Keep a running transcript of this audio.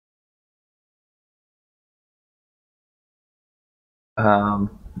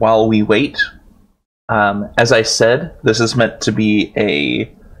while we wait, as I said, this is meant to be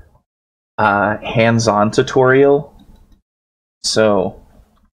a hands-on tutorial, so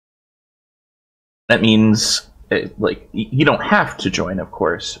that means you don't have to join, of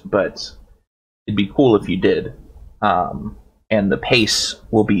course, but it'd be cool if you did. And the pace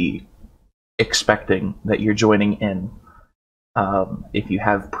will be expecting that you're joining in. If you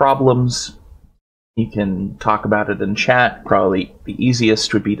have problems, you can talk about it in chat. Probably the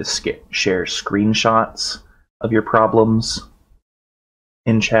easiest would be to share screenshots of your problems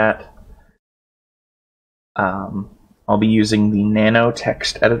in chat. I'll be using the Nano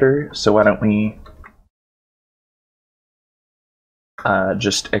text editor, so why don't we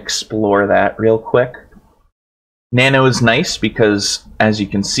just explore that real quick. Nano is nice because, as you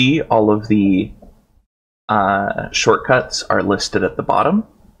can see, all of the shortcuts are listed at the bottom,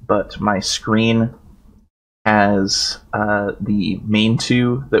 but my screen has the main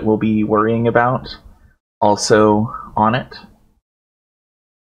two that we'll be worrying about also on it.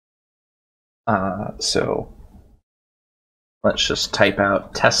 So let's just type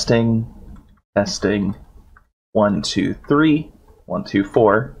out testing, 1, 2, 3, 1, 2,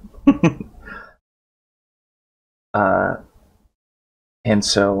 4. And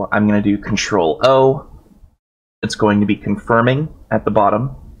so I'm going to do Control-O. It's going to be confirming at the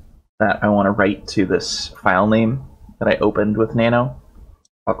bottom that I want to write to this file name that I opened with Nano.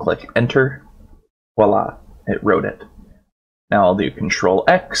 I'll click Enter. Voila, it wrote it. Now I'll do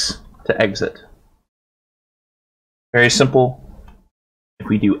Control-X to exit. Very simple. If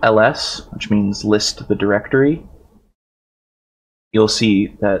we do ls, which means list the directory, you'll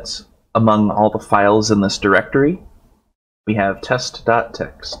see that among all the files in this directory, we have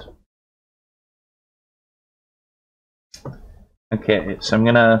test.txt. Okay, so I'm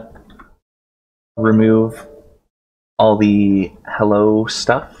gonna remove all the hello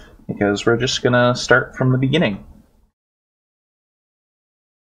stuff because we're just gonna start from the beginning.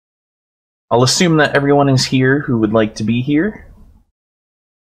 I'll assume that everyone is here who would like to be here.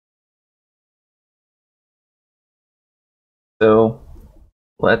 So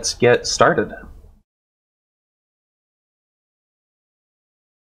let's get started.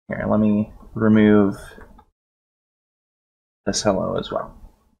 Here, let me remove this hello as well.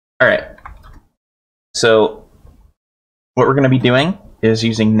 All right. So what we're going to be doing is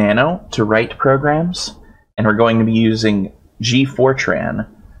using Nano to write programs, and we're going to be using gfortran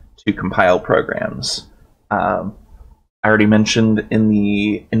to compile programs. I already mentioned in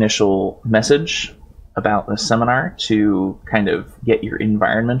the initial message about this seminar to kind of get your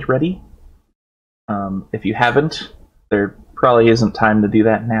environment ready. If you haven't, there probably isn't time to do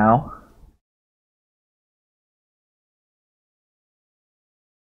that now.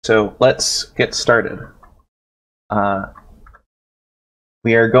 So let's get started.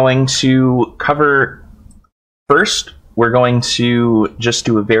 We are going to cover, first, we're going to just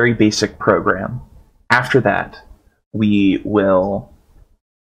do a very basic program. After that, we will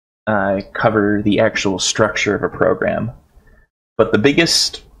cover the actual structure of a program. But the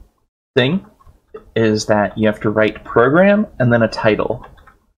biggest thing is that you have to write program and then a title,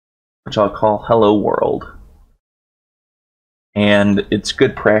 which I'll call Hello World. And it's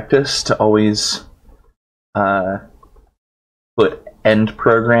good practice to always put end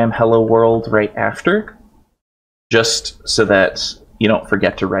program Hello World right after, just so that you don't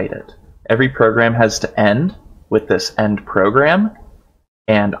forget to write it. Every program has to end with this end program,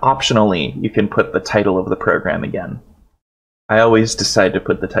 and optionally you can put the title of the program again. I always decide to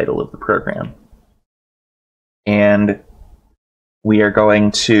put the title of the program. And we are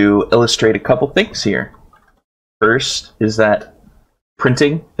going to illustrate a couple things here. First is that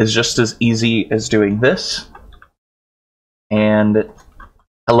printing is just as easy as doing this, and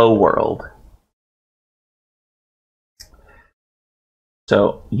hello world.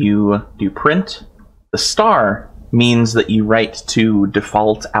 So you do print. The star means that you write to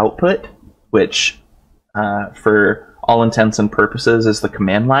default output, which for all intents and purposes is the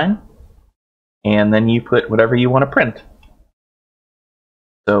command line, and then you put whatever you want to print.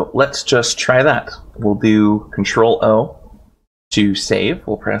 So let's just try that. We'll do Control-O to save.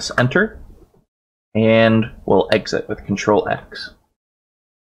 We'll press Enter, and we'll exit with Control-X.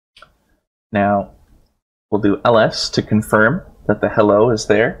 Now, we'll do ls to confirm that the hello is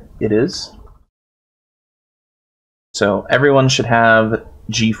there. It is. So everyone should have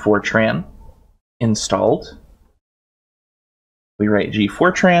gfortran installed. We write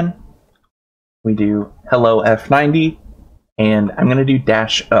gfortran. We do hello F90. And I'm going to do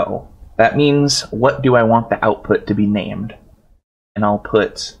 -O. That means, what do I want the output to be named? And I'll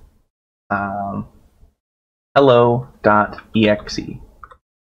put hello.exe.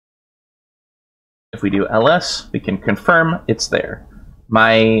 If we do ls, we can confirm it's there.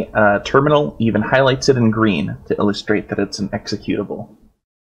 My terminal even highlights it in green to illustrate that it's an executable.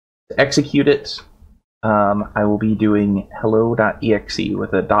 To execute it, I will be doing hello.exe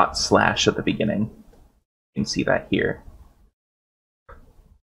with a // at the beginning. You can see that here.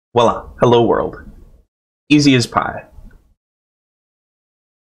 Voila, hello world. Easy as pie.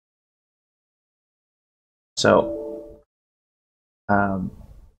 So,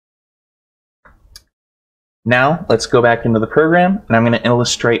 now let's go back into the program, and I'm going to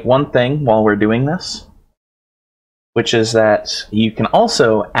illustrate one thing while we're doing this, which is that you can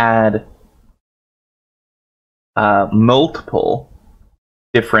also add multiple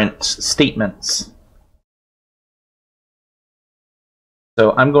different statements.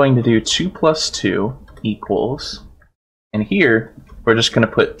 So I'm going to do 2 plus 2 equals, and here we're just going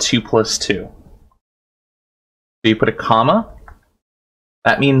to put 2 plus 2. So you put a comma.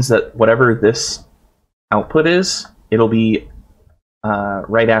 That means that whatever this output is, it'll be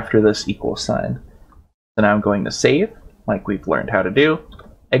right after this equal sign. So now I'm going to save, like we've learned how to do.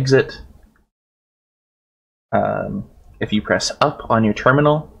 Exit. If you press up on your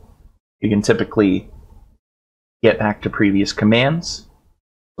terminal, you can typically get back to previous commands.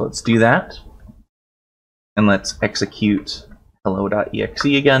 So let's do that. And let's execute hello.exe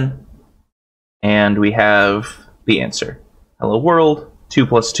again. And we have the answer. Hello world, 2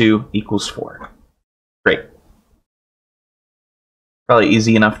 plus 2 equals 4. Great. Probably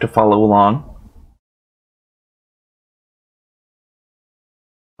easy enough to follow along.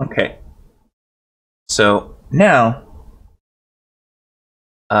 Okay. So now,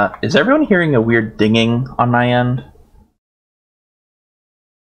 is everyone hearing a weird dinging on my end?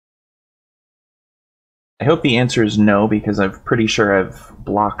 I hope the answer is no, because I'm pretty sure I've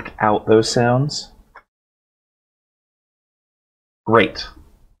blocked out those sounds. Great.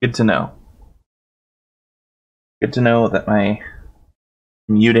 Good to know. Good to know that my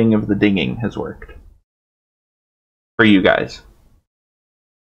muting of the dinging has worked. For you guys.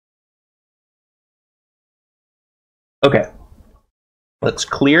 Okay. Let's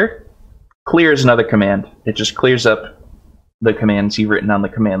clear. Clear is another command. It just clears up the commands you've written on the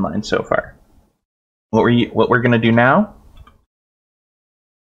command line so far. What we're going to do now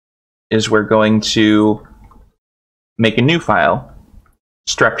is we're going to make a new file,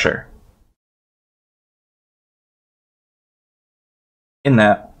 structure. In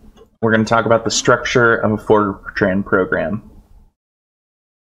that, we're going to talk about the structure of a Fortran program.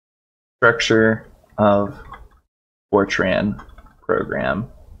 Structure of Fortran program.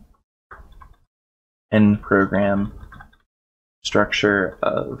 And program structure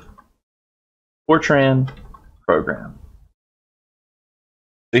of Fortran program.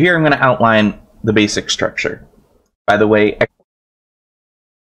 So here I'm going to outline the basic structure. By the way,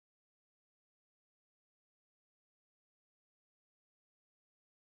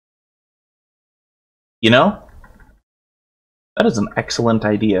 you know, that is an excellent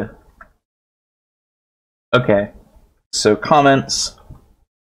idea. Okay, so comments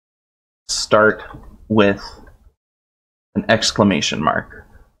start with an exclamation mark.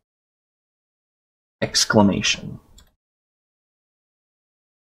 Exclamation.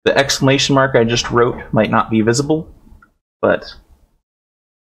 The exclamation mark I just wrote might not be visible, but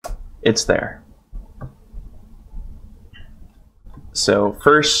it's there. So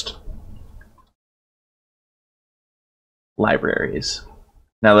first, libraries.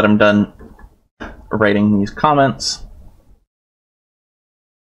 Now that I'm done writing these comments,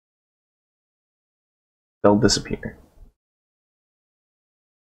 they'll disappear.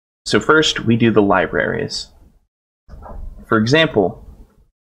 So first, we do the libraries. For example,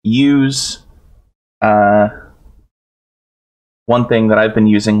 use one thing that I've been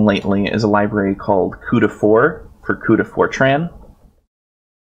using lately is a library called CUDA4 for CUDA Fortran.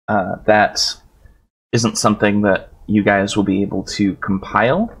 That isn't something that you guys will be able to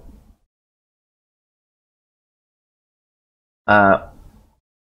compile.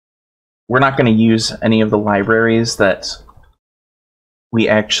 We're not going to use any of the libraries that we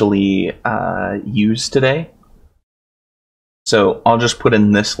actually use today. So I'll just put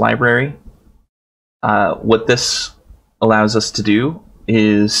in this library. What this allows us to do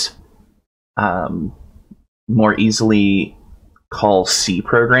is more easily call C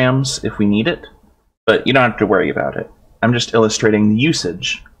programs if we need it, but you don't have to worry about it. I'm just illustrating the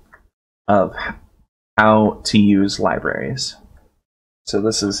usage of how to use libraries. So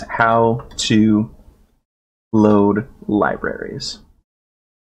this is how to load libraries.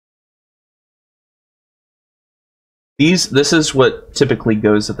 This is what typically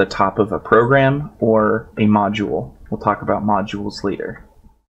goes at the top of a program or a module. We'll talk about modules later.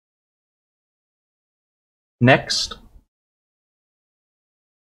 Next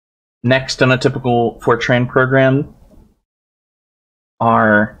on a typical Fortran program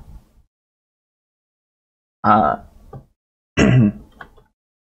are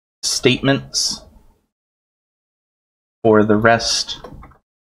statements for the rest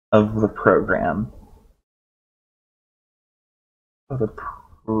of the program.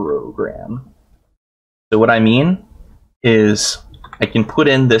 So what I mean is I can put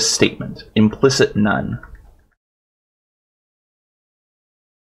in this statement, implicit none.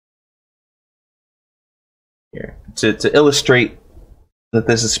 Here. To illustrate that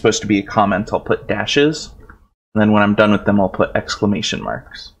this is supposed to be a comment, I'll put dashes, and then when I'm done with them, I'll put exclamation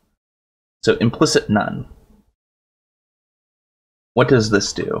marks. So implicit none. What does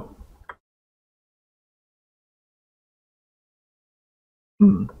this do?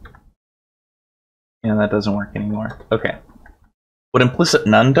 Yeah, that doesn't work anymore. Okay. What implicit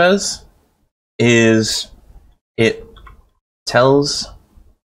none does is it tells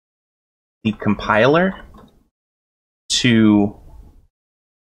the compiler to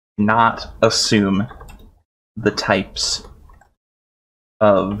not assume the types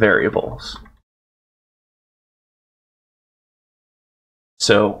of variables.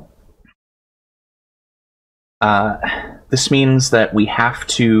 So this means that we have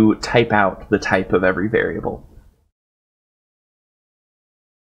to type out the type of every variable.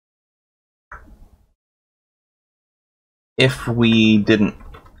 If we didn't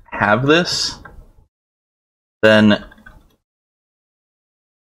have this, then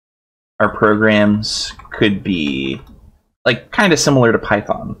our programs could be like kind of similar to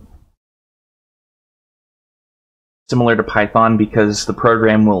Python. Similar to Python because the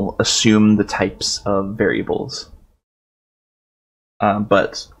program will assume the types of variables.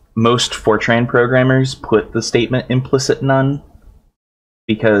 But most Fortran programmers put the statement implicit none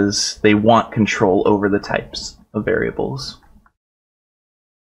because they want control over the types of variables.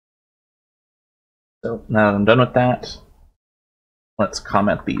 So now that I'm done with that, let's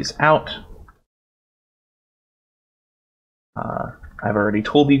comment these out. I've already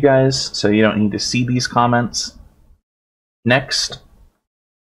told you guys, so you don't need to see these comments. Next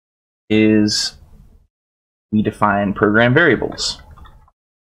is we define program variables.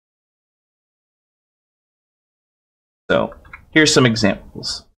 So here's some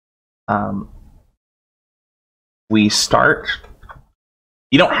examples. We start,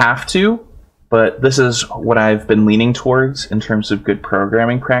 you don't have to, but this is what I've been leaning towards in terms of good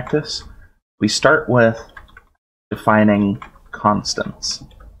programming practice. We start with defining constants.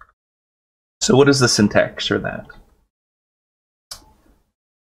 So what is the syntax for that?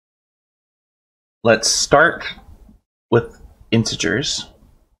 Let's start with integers.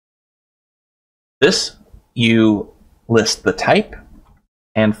 This, you list the type,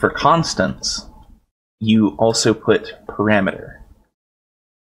 and for constants, you also put parameter.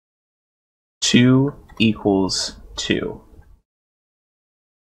 2 equals 2.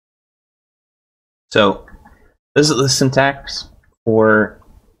 So this is the syntax for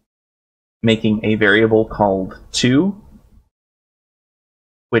making a variable called 2,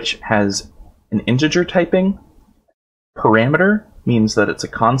 which has an integer typing. Parameter means that it's a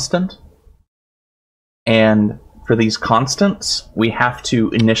constant. And for these constants, we have to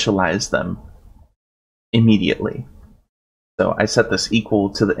initialize them immediately. So I set this equal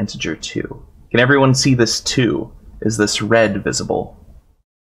to the integer 2. Can everyone see this 2? Is this red visible?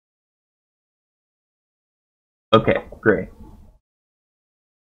 Okay, great.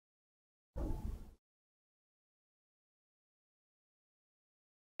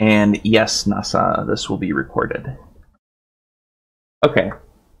 And yes, NASA, this will be recorded. Okay,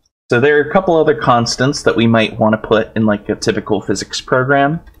 so there are a couple other constants that we might want to put in like a typical physics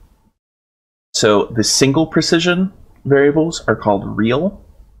program. So the single precision variables are called real.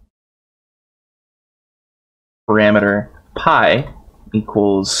 Parameter pi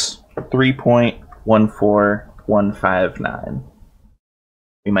equals 3.14159.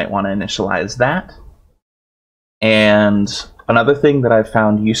 We might want to initialize that. And another thing that I've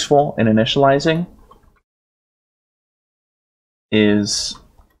found useful in initializing is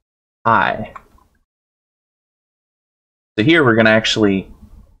I. So here we're going to actually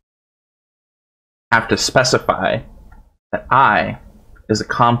have to specify that I is a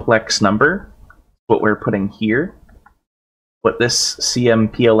complex number. What we're putting here. What this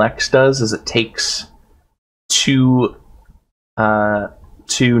CMPLX does is it takes two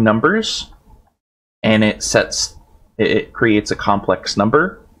numbers and it creates a complex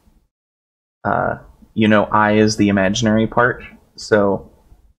number. you know I is the imaginary part, so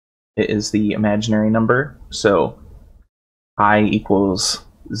it is the imaginary number. So I equals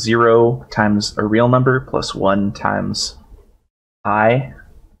 0 times a real number plus 1 times I.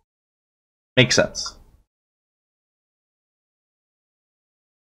 Makes sense.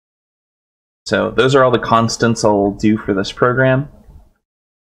 So those are all the constants I'll do for this program.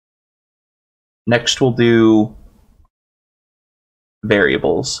 Next we'll do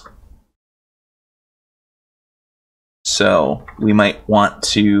variables. So we might want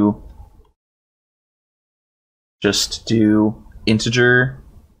to just do integer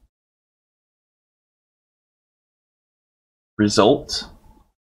result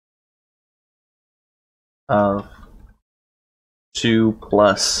of 2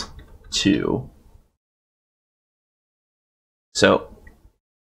 plus 2. So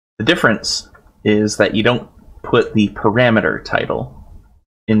the difference is that you don't put the parameter title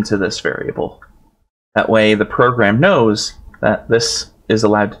into this variable. That way the program knows that this is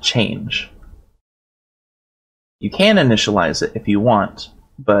allowed to change. You can initialize it if you want,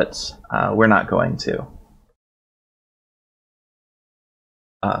 but we're not going to.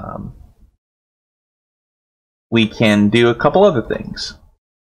 We can do a couple other things.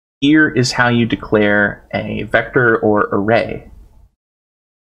 Here is how you declare a vector or array.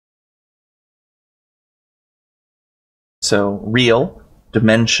 So real,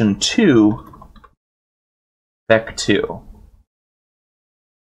 dimension 2, vec2.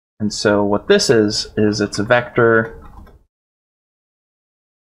 And so what this is it's a vector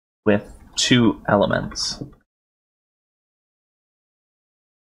with 2 elements.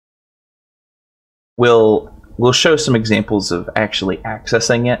 We'll show some examples of actually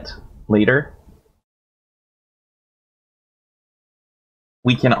accessing it later.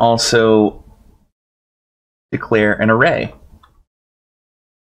 We can also declare an array.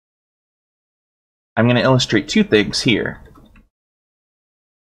 I'm going to illustrate 2 things here.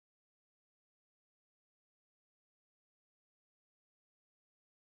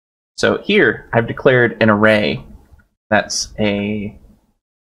 So here I've declared an array that's a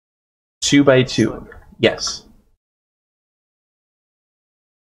 2 by 2. Yes.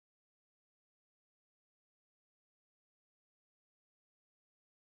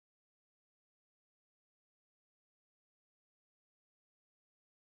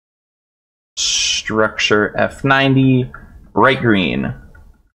 Structure F90, bright green.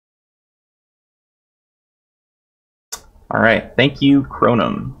 All right, thank you,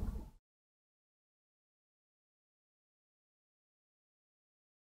 Cronum.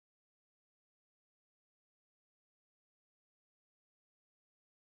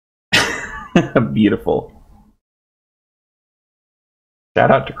 Beautiful.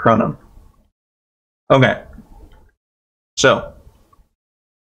 Shout out to Cronum. Okay. So,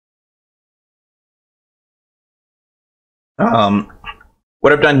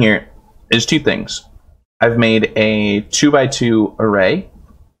 what I've done here is 2 things. I've made a 2 by 2 array.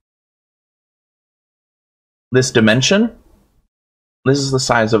 This dimension, this is the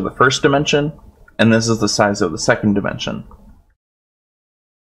size of the first dimension, and this is the size of the second dimension.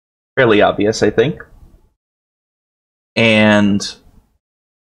 Fairly obvious, I think. And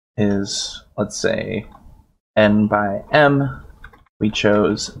is, let's say, n by m. We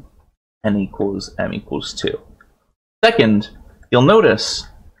chose n equals m equals 2. Second, you'll notice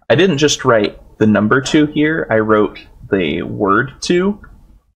I didn't just write the number 2 here, I wrote the word 2.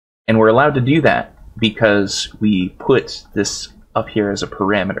 And we're allowed to do that because we put this up here as a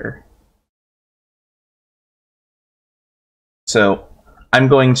parameter. So I'm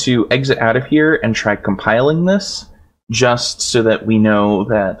going to exit out of here and try compiling this, just so that we know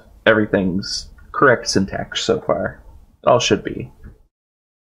that everything's correct syntax so far. It all should be.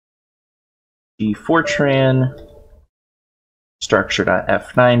 gfortran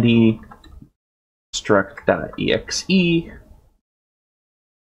structure.f90 struct.exe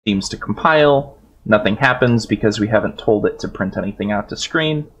seems to compile. Nothing happens because we haven't told it to print anything out to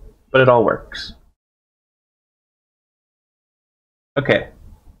screen, but it all works. Okay.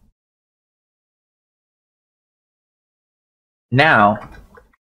 Now,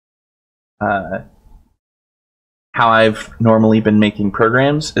 how I've normally been making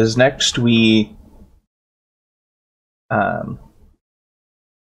programs is next we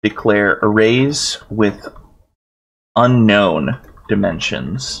declare arrays with unknown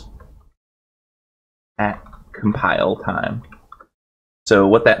dimensions at compile time. So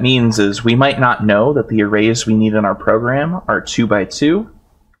what that means is we might not know that the arrays we need in our program are 2 by 2.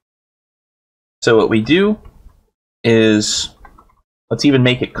 So what we do is, let's even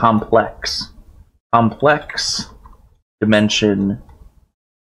make it complex. Complex dimension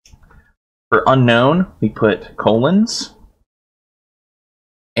For unknown, we put colons,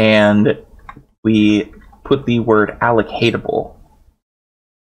 and we put the word allocatable,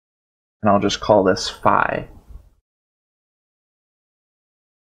 and I'll just call this phi.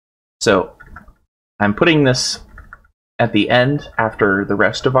 So I'm putting this at the end after the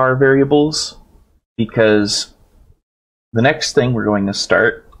rest of our variables, because the next thing we're going to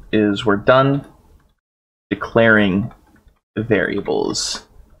start is we're done declaring variables.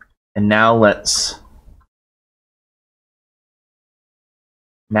 And now let's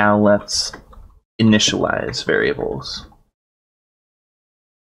initialize variables.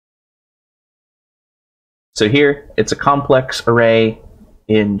 So here, it's a complex array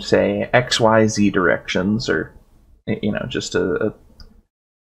in, say, X, Y, Z directions, or just a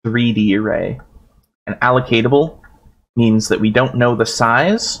 3D array. And allocatable means that we don't know the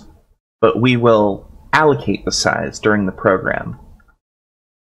size, but we will allocate the size during the program.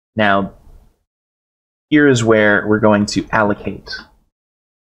 Now, here is where we're going to allocate.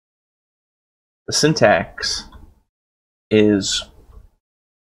 The syntax is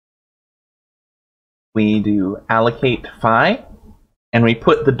we do allocate phi, and we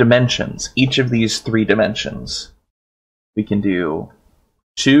put the dimensions, each of these 3 dimensions. We can do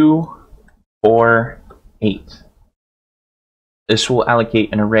 2, 4, 8. This will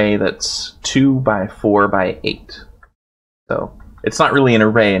allocate an array that's 2 by 4 by 8. So it's not really an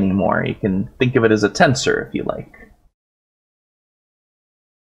array anymore. You can think of it as a tensor if you like.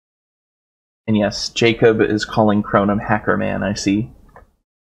 And yes, Jacob is calling Cronum Hackerman, I see.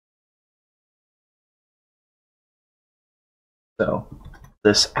 So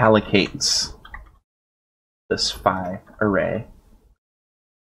this allocates this phi array.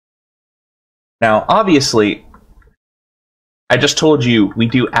 Now, obviously, I just told you we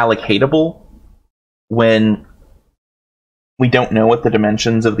do allocatable when we don't know what the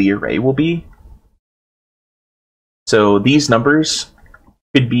dimensions of the array will be. So these numbers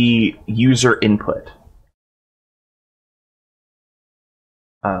could be user input.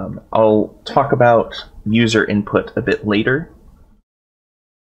 I'll talk about user input a bit later,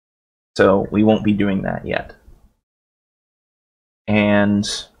 so we won't be doing that yet. And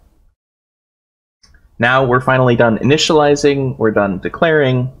now we're finally done initializing, we're done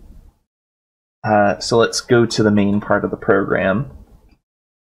declaring. So let's go to the main part of the program.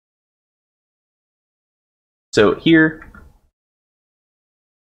 So here,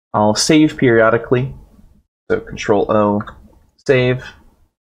 I'll save periodically. So Control-O, save.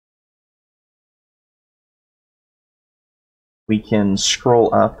 We can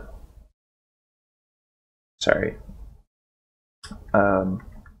scroll up. Sorry.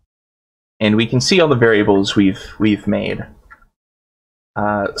 And we can see all the variables we've made.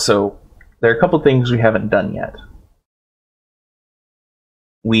 So there are a couple things we haven't done yet.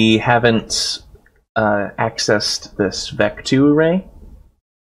 We haven't accessed this vec2 array.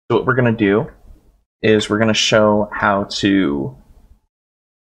 So what we're going to do is we're going to show how to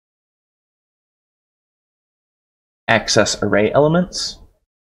access array elements.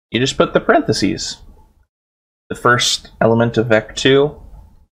 You just put the parentheses. The first element of vec2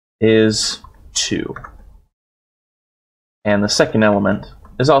 is 2. And the second element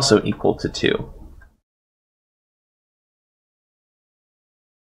is also equal to 2.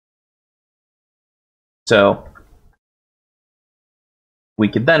 So we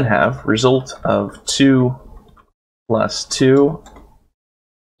could then have result of 2 plus 2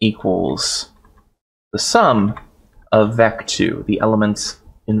 equals the sum of vec2, the elements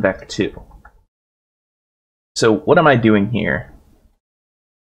in vec2. So what am I doing here?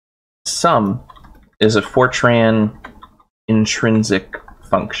 Sum is a Fortran intrinsic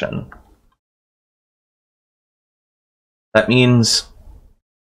function. That means,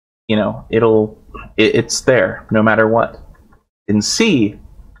 it's there no matter what. In C,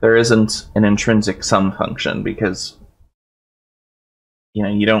 there isn't an intrinsic sum function because,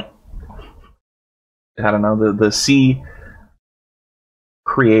 you don't, I don't know, the C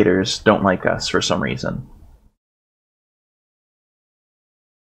creators don't like us for some reason.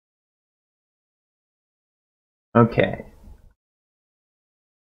 Okay.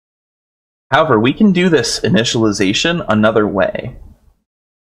 However, we can do this initialization another way.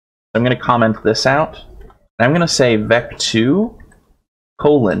 I'm going to comment this out, and I'm going to say vec2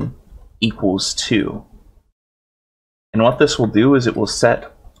 colon equals 2. And what this will do is it will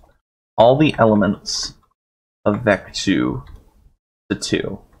set all the elements of vec2 to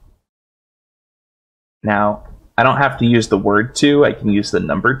 2. Now, I don't have to use the word 2, I can use the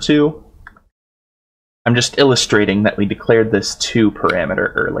number 2. I'm just illustrating that we declared this 2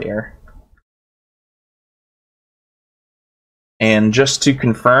 parameter earlier. And just to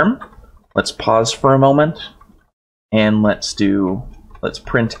confirm, let's pause for a moment and let's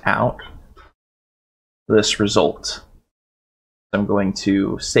print out this result. I'm going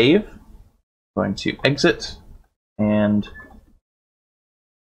to save, going to exit, and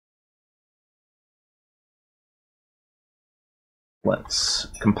let's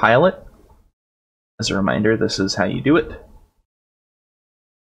compile it. As a reminder, this is how you do it.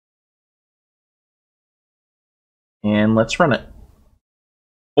 And let's run it.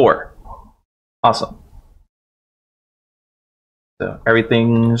 4. Awesome. So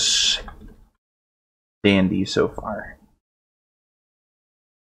everything's dandy so far.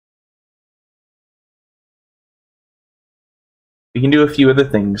 We can do a few other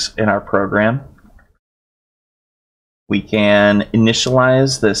things in our program. We can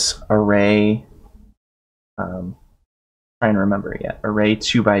initialize this array. Trying to remember yet. Array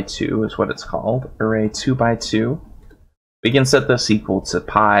 2x2 is what it's called. Array 2x2. We can set this equal to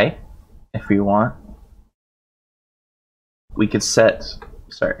pi if we want. We could set,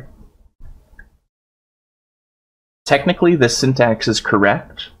 sorry. Technically, this syntax is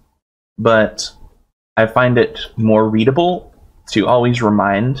correct, but I find it more readable to always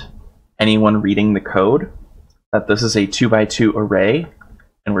remind anyone reading the code that this is a 2x2 array,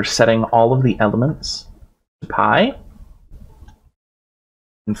 and we're setting all of the elements to pi.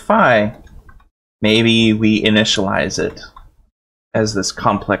 And phi, maybe we initialize it as this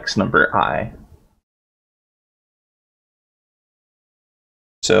complex number I.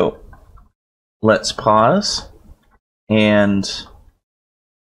 So let's pause and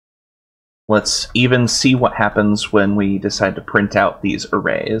let's even see what happens when we decide to print out these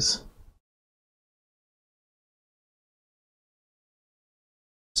arrays.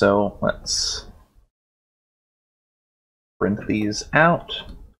 So let's print these out.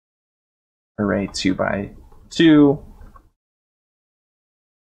 Array 2x2.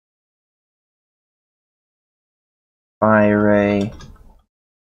 Phi array.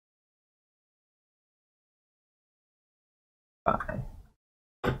 Phi.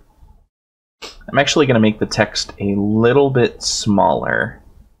 I'm actually going to make the text a little bit smaller.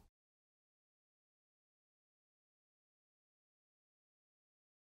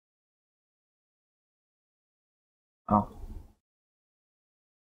 Oh.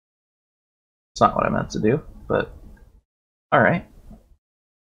 It's not what I meant to do, but alright.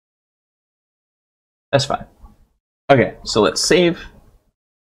 That's fine. Okay, so let's save.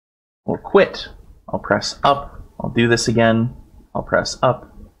 We'll quit. I'll press up. I'll do this again. I'll press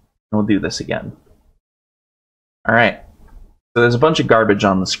up. And we'll do this again. Alright. So there's a bunch of garbage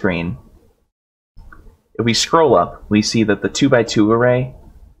on the screen. If we scroll up, we see that the 2x2 array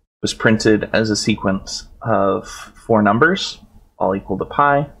was printed as a sequence of 4 numbers, all equal to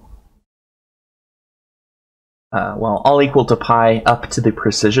pi. Well, all equal to pi up to the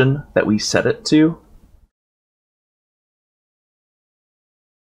precision that we set it to.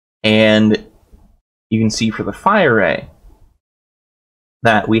 And you can see for the phi array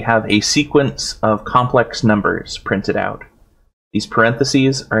that we have a sequence of complex numbers printed out. These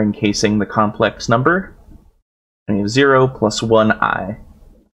parentheses are encasing the complex number, and we have 0 plus 1i.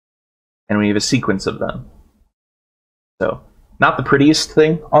 And we have a sequence of them. So, not the prettiest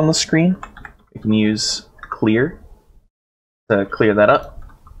thing on the screen. We can use clear to clear that up.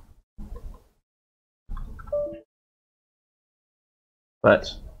 But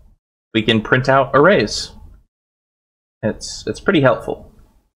we can print out arrays. It's pretty helpful.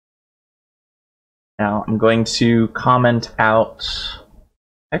 Now I'm going to comment out,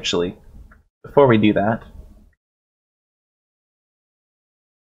 actually, before we do that,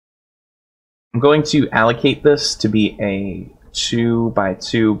 I'm going to allocate this to be a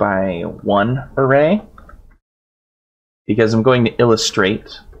 2x2x1 array, because I'm going to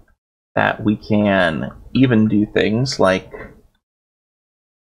illustrate that we can even do things like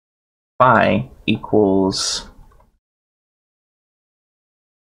phi equals,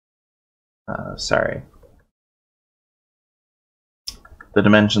 sorry, the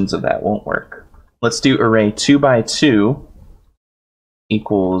dimensions of that won't work. Let's do array 2x2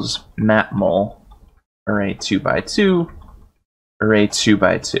 equals mapmul array 2x2 array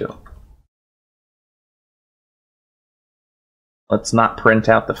 2x2. Let's not print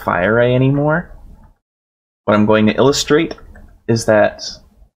out the phi array anymore. What I'm going to illustrate is that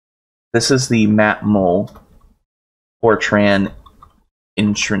this is the mapmul Fortran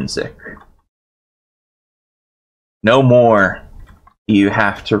intrinsic. No more do you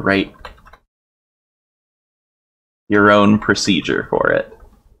have to write your own procedure for it.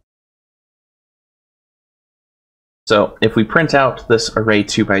 So if we print out this array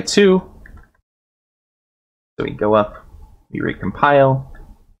 2x2, so we go up, we recompile,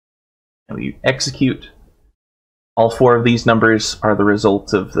 and we execute. All 4 of these numbers are the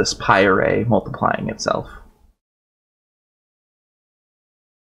result of this pi array multiplying itself.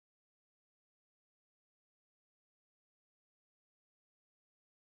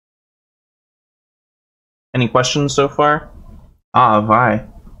 Any questions so far? Ah, Vi.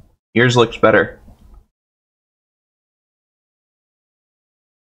 Yours looks better.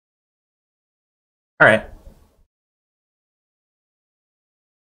 All right.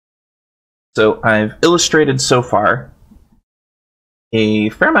 So I've illustrated so far a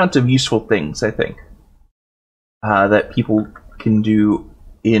fair amount of useful things, I think, that people can do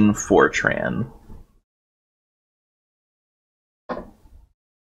in Fortran.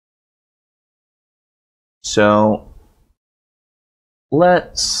 So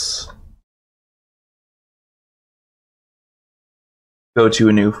let's go to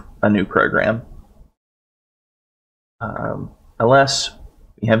a new program. Unless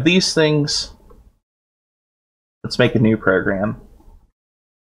we have these things, let's make a new program.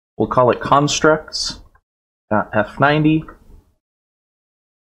 We'll call it constructs.f90,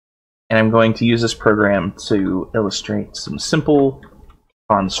 and I'm going to use this program to illustrate some simple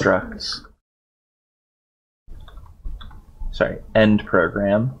constructs. Sorry, end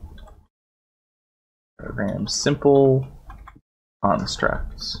program. Program simple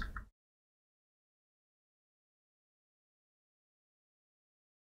constructs.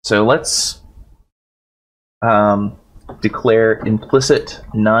 So let's declare implicit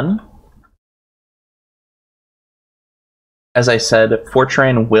none. As I said,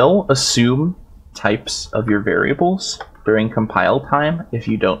 Fortran will assume types of your variables during compile time if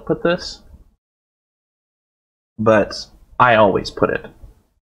you don't put this. But I always put it,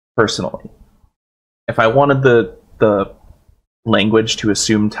 personally. If I wanted the language to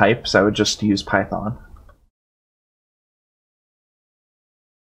assume types, I would just use Python.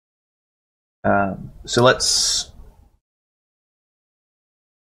 So let's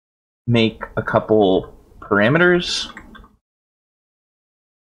make a couple parameters.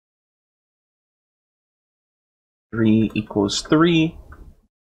 3 equals 3.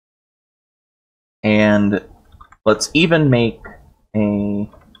 And let's even make a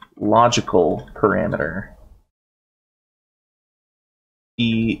logical parameter.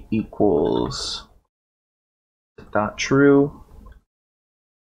 P equals dot true.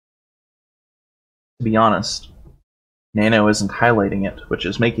 To be honest, Nano isn't highlighting it, which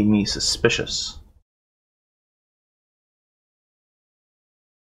is making me suspicious.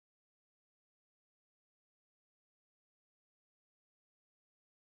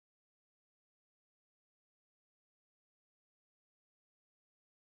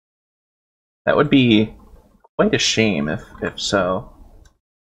 That would be quite a shame if so.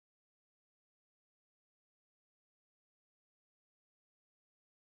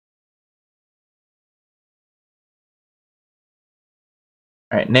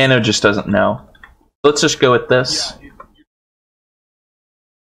 Alright, Nano just doesn't know. Let's just go with this.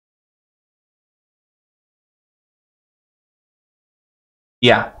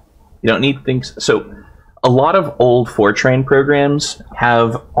 Yeah, you don't need things. So, a lot of old Fortran programs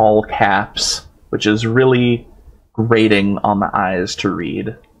have all caps, which is really grating on the eyes to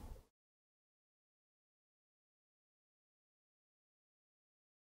read.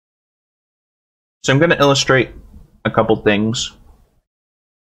 So I'm going to illustrate a couple things.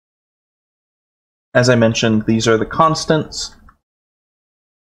 As I mentioned, these are the constants.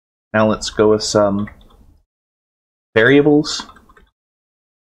 Now let's go with some variables.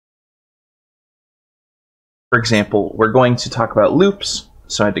 For example, we're going to talk about loops,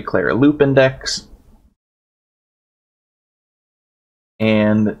 so I declare a loop index.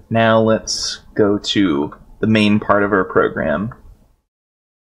 And now let's go to the main part of our program.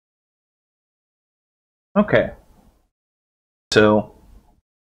 Okay. So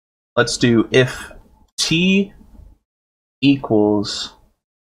let's do if t equals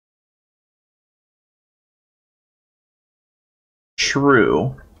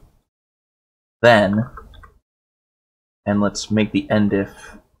true, then, and let's make the end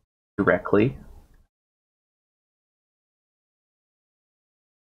if directly.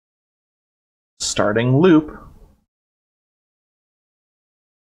 Starting loop,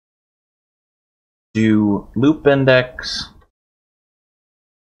 do loop index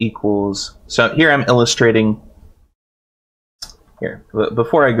equals, so here I'm illustrating, here,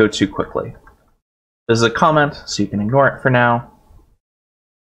 before I go too quickly, this is a comment, so you can ignore it for now.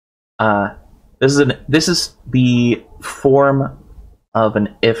 This is the form of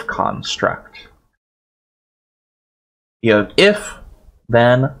an if construct. You have if,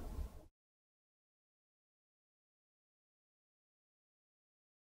 then,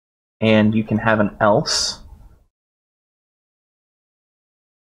 and you can have an else,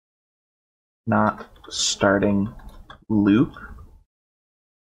 not starting loop.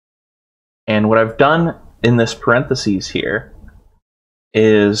 And what I've done in this parentheses here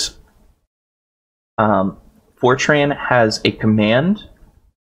is Fortran has a command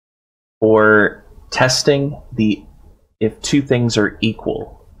for testing if two things are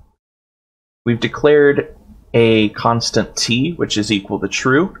equal. We've declared a constant t, which is equal to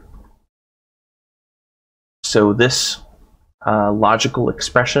true. So this logical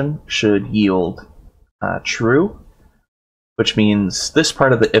expression should yield true, which means this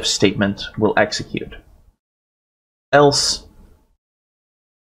part of the if statement will execute. Else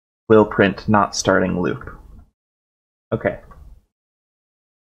will print not starting loop. Okay.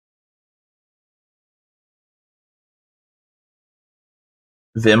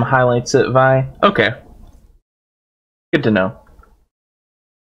 Vim highlights it, Vi. Okay. Good to know.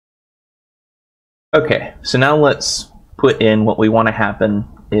 Okay, so now let's put in what we want to happen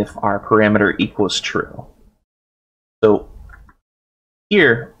if our parameter equals true. So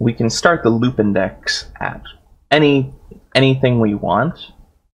here we can start the loop index at anything we want.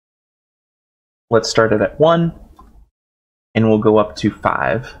 Let's start it at 1, and we'll go up to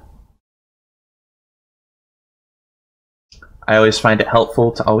 5. I always find it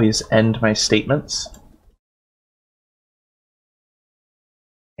helpful to always end my statements.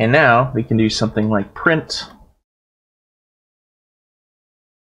 And now we can do something like print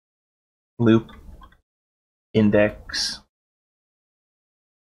loop index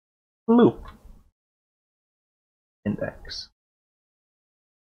loop index.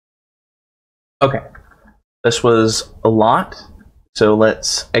 Okay, this was a lot, so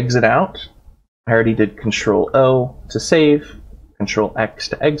let's exit out. I already did Control O to save, Control X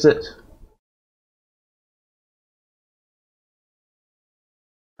to exit.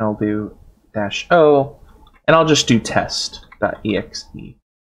 I'll do -O, and I'll just do test.exe.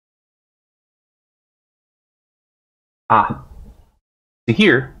 So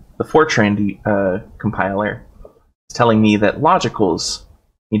here, the Fortran compiler is telling me that logicals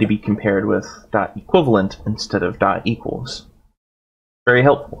need to be compared with .equivalent instead of .equals. Very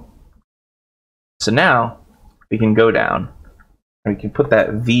helpful. So now we can go down and we can put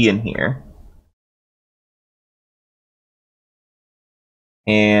that V in here.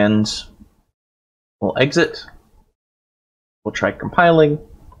 And we'll exit. We'll try compiling.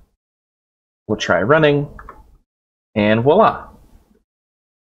 We'll try running. And voila.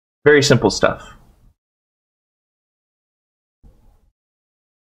 Very simple stuff.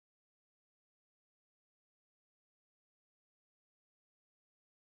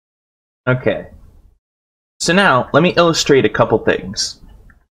 Okay. So now, let me illustrate a couple things.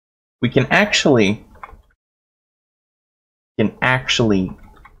 We can actually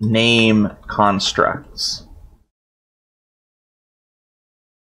name constructs.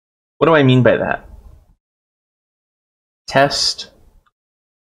 What do I mean by that? Test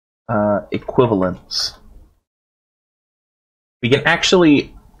equivalence. We can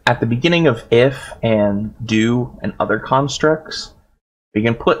actually, at the beginning of if and do and other constructs, we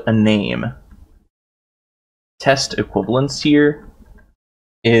can put a name. Test equivalence here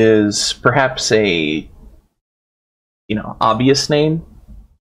is perhaps a obvious name.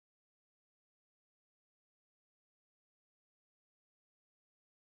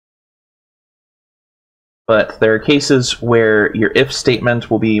 But there are cases where your if statement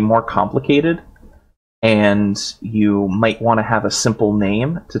will be more complicated, and you might want to have a simple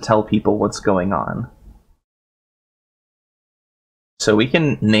name to tell people what's going on. So we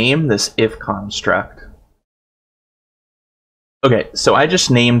can name this if construct. Okay, so I just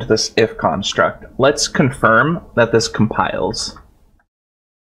named this if construct. Let's confirm that this compiles.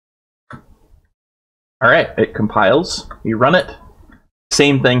 All right, it compiles. We run it.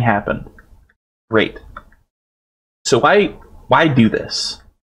 Same thing happened. Great. So why do this?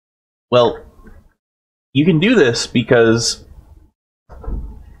 Well, you can do this because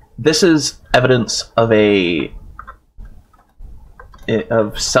this is evidence of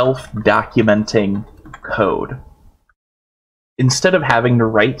self-documenting code. Instead of having to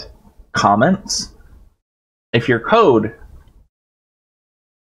write comments, if your code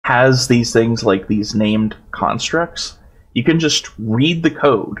has these things like these named constructs, you can just read the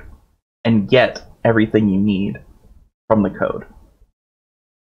code and get everything you need from the code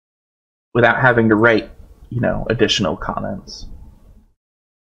without having to write, additional comments.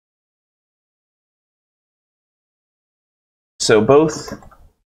 So both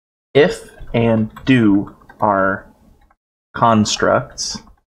if and do are constructs.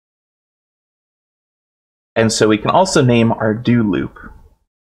 And so we can also name our do loop.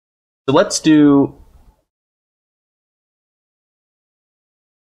 So let's do...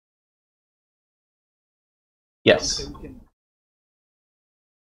 Yes.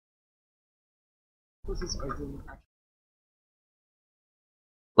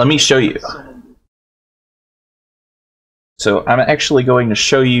 Let me show you. So I'm actually going to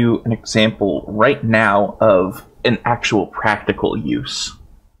show you an example right now of an actual practical use.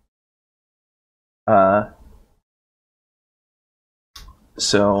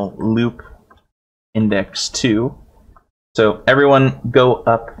 So loop index 2. So everyone go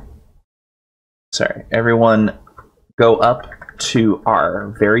up to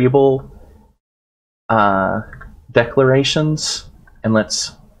our variable declarations, and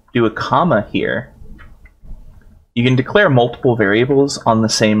let's do a comma here. You can declare multiple variables on the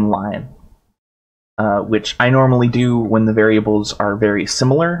same line, which I normally do when the variables are very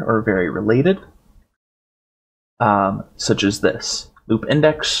similar or very related, such as this, loop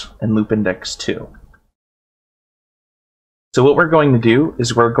index and loop index 2. So what we're going to do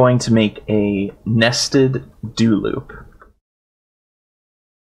is we're going to make a nested do loop.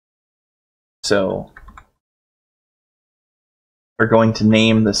 So we're going to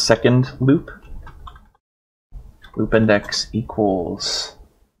name the second loop. Loop index equals,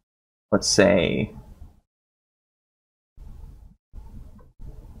 let's say,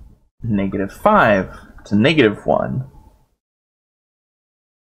 -5 to -1.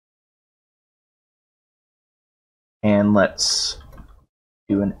 And let's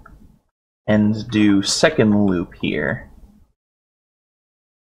do an end do second loop here.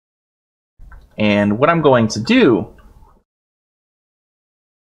 And what I'm going to do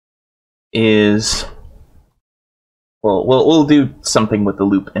is, well, we'll do something with the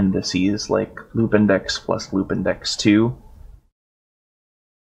loop indices, like loop index plus loop index 2.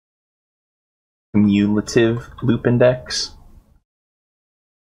 Cumulative loop index.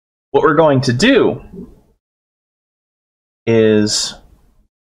 What we're going to do is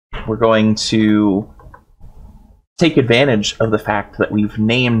we're going to take advantage of the fact that we've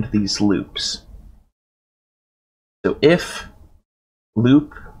named these loops. So if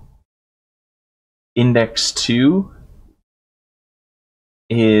loop index 2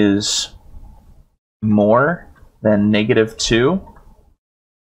 is more than -2,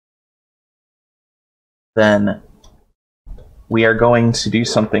 then we are going to do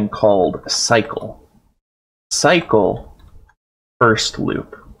something called cycle. Cycle first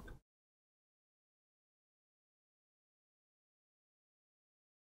loop.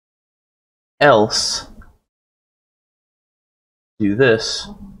 Else, do this,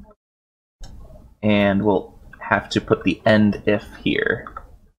 and we'll have to put the end if here.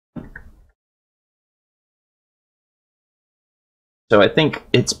 So I think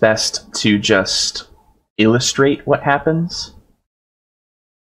it's best to just illustrate what happens.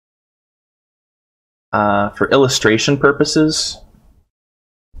 For illustration purposes,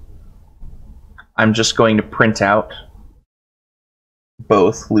 I'm just going to print out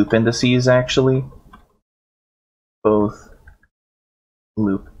both loop indices, actually. Both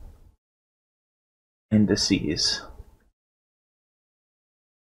loop indices.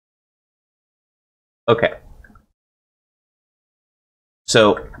 Okay.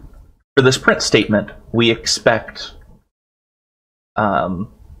 So for this print statement, we expect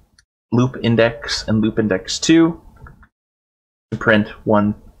loop index and loop index 2 to print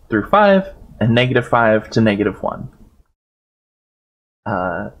 1 through 5 and -5 to -1.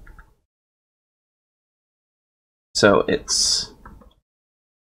 So it's,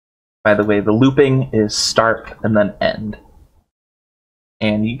 by the way, the looping is start and then end.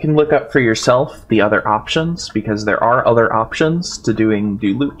 And you can look up for yourself the other options, because there are other options to doing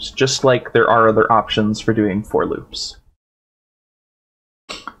do loops, just like there are other options for doing for loops.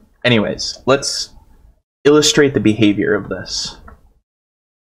 Anyways, let's illustrate the behavior of this.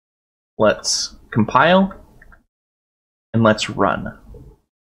 Let's compile, and let's run.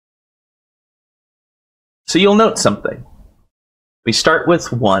 So you'll note something. We start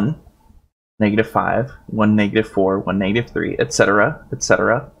with 1, -5, 1, -4, 1, -3, etc.,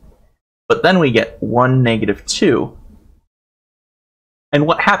 etc. But then we get 1, -2. And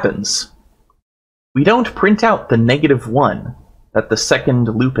what happens? We don't print out the -1 that the second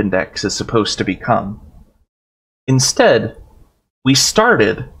loop index is supposed to become. Instead, we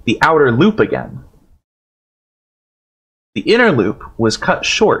started the outer loop again. The inner loop was cut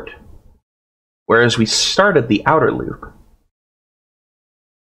short, whereas we started the outer loop.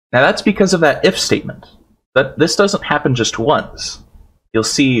 Now that's because of that if statement. But this doesn't happen just once. You'll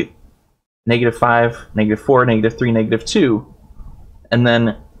see -5, -4, -3, -2, and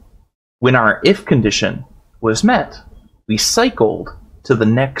then when our if condition was met, we cycled to the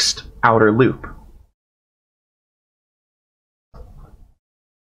next outer loop.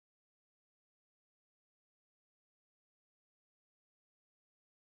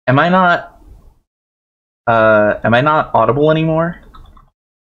 Am I not audible anymore?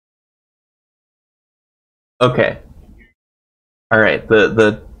 Okay. All right.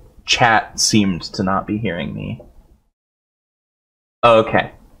 The chat seemed to not be hearing me. Oh,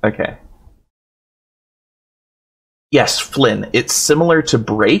 okay. Okay. Yes, Flynn. It's similar to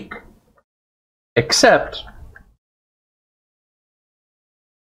break, except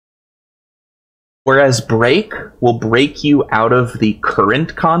whereas break will break you out of the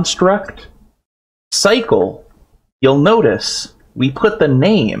current construct, cycle, you'll notice we put the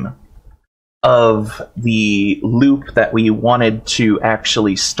name of the loop that we wanted to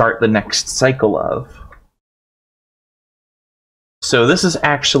actually start the next cycle of. So this is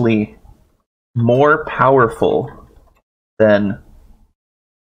actually more powerful than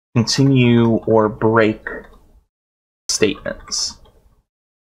continue or break statements,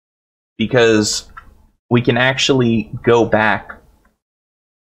 because we can actually go back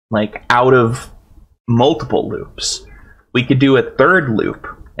like out of multiple loops. We could do a third loop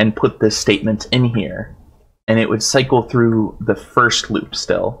and put this statement in here, and it would cycle through the first loop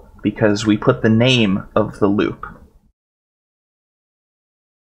still, because we put the name of the loop.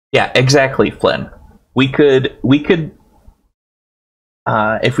 Yeah, exactly, Flynn. We could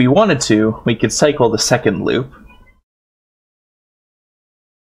if we wanted to, we could cycle the second loop.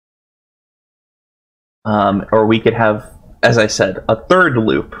 Or we could have, as I said, a third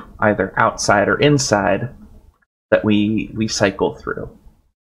loop, either outside or inside, that we cycle through.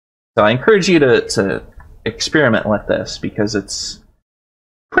 So I encourage you to experiment with this, because it's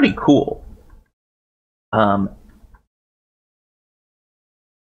pretty cool.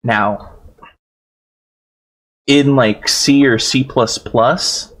 Now, in like C or C++,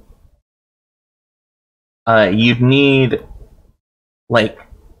 you'd need like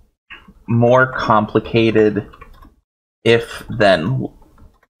more complicated if-then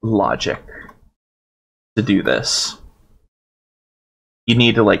logic to do this. You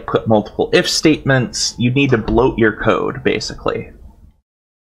need to like put multiple if statements. You need to bloat your code, basically.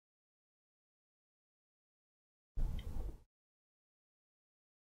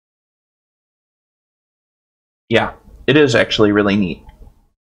 Yeah, it is actually really neat.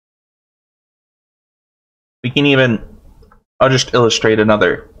 We can even, I'll just illustrate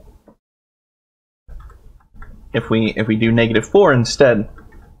another. If we do -4 instead,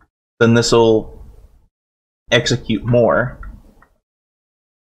 then this will execute more.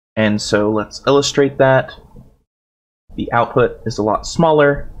 And so let's illustrate that. The output is a lot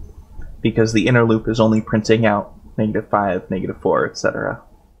smaller because the inner loop is only printing out -5, -4, etc.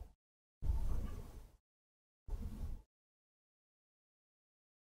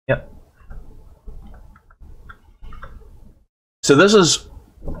 Yep. So this is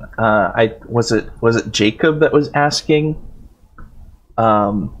was it Jacob that was asking?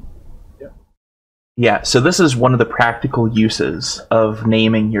 Yeah, so this is one of the practical uses of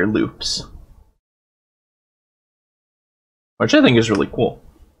naming your loops, which I think is really cool.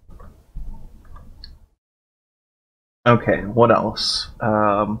 Okay, what else?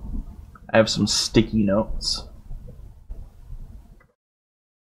 I have some sticky notes.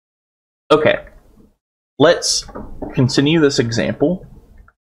 Okay, let's continue this example,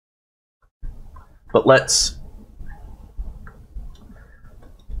 but let's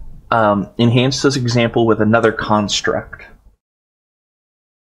enhance this example with another construct.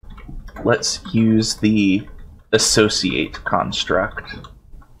 Let's use the associate construct.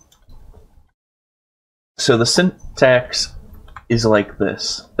 So the syntax is like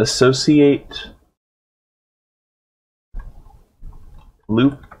this: associate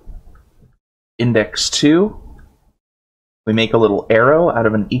loop index 2. We make a little arrow out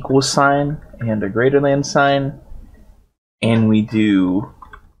of an equal sign and a greater than sign, and we do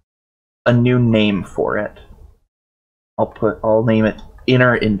a new name for it. I'll name it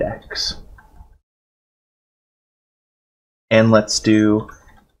inner index. And let's do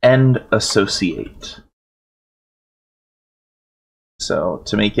end associate. So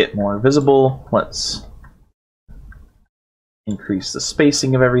to make it more visible, let's increase the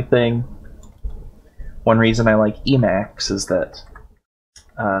spacing of everything. One reason I like Emacs is that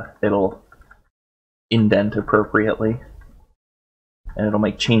it'll indent appropriately, and it'll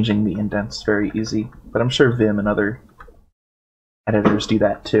make changing the indents very easy. But I'm sure Vim and other editors do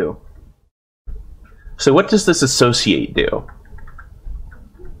that too. So what does this associate do?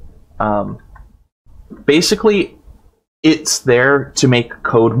 Basically, it's there to make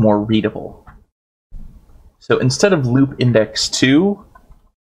code more readable. So instead of loop index 2,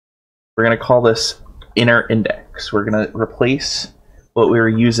 we're going to call this inner index. We're going to replace what we were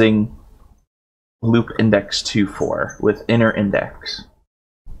using loop index 2 for with inner index.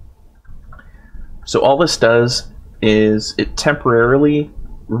 So all this does is it temporarily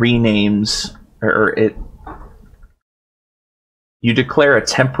renames, you declare a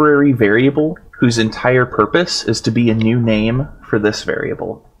temporary variable whose entire purpose is to be a new name for this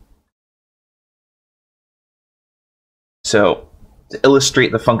variable. So to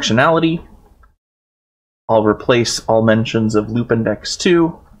illustrate the functionality, I'll replace all mentions of loop index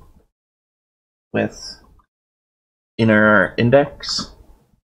 2 with inner index.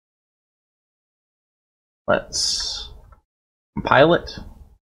 Let's compile it.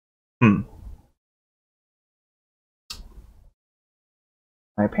 I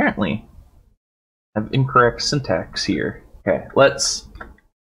apparently have incorrect syntax here. Okay, let's...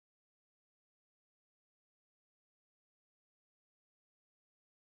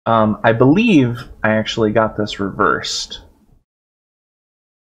 I believe I actually got this reversed.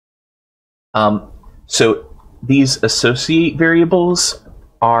 So these associate variables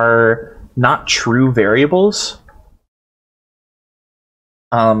are not true variables.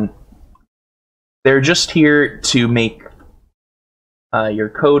 They're just here to make your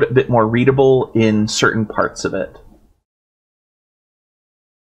code a bit more readable in certain parts of it.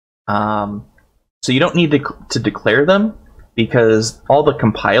 So you don't need to declare them, because all the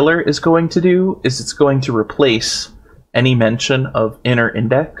compiler is going to do is it's going to replace any mention of inner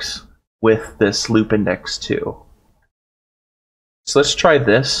index with this loop index 2. So let's try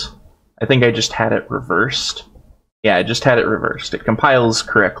this. I think I just had it reversed. Yeah, I just had it reversed. It compiles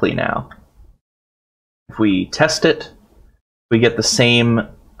correctly now. If we test it, we get the same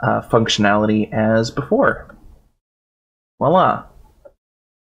functionality as before. Voila.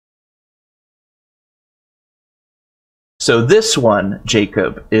 So this one,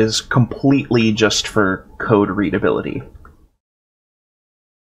 Jacob, is completely just for code readability.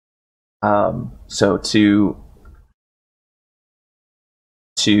 So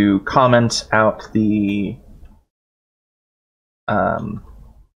to comment out the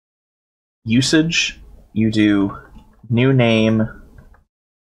usage, you do new name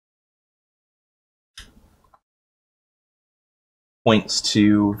points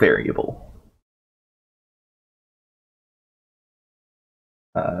to variable.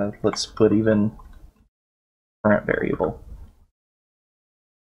 Let's put even current variable.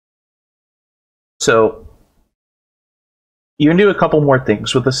 So you can do a couple more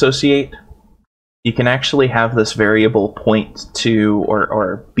things with associate. You can actually have this variable point to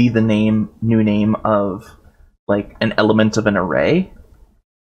or be the new name of like an element of an array.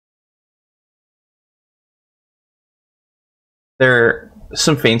 There are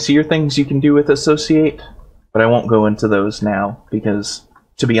some fancier things you can do with associate, but I won't go into those now because,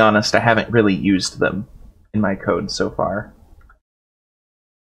 to be honest, I haven't really used them in my code so far.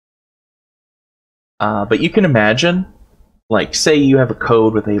 But you can imagine, like, say you have a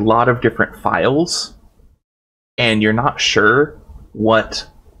code with a lot of different files, and you're not sure what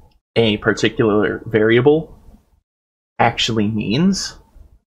a particular variable actually means.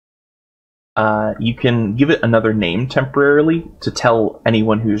 You can give it another name temporarily to tell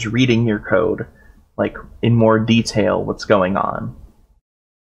anyone who's reading your code, like, in more detail what's going on.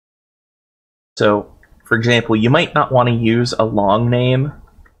 So, for example, you might not want to use a long name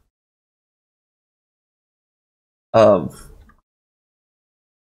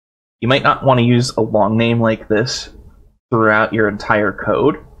you might not want to use a long name like this throughout your entire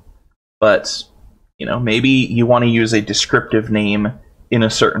code, but you know, maybe you want to use a descriptive name in a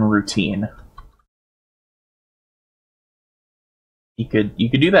certain routine. You could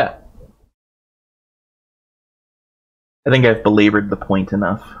do that. I think I've belabored the point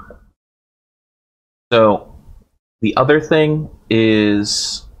enough. So the other thing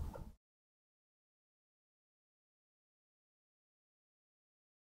is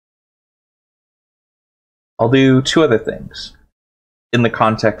I'll do two other things in the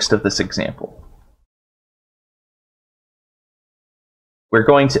context of this example. We're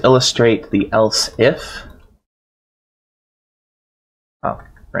going to illustrate the else if. Oh,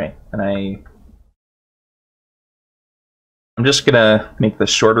 right. And I'm just gonna make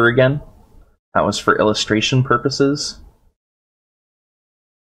this shorter again. That was for illustration purposes.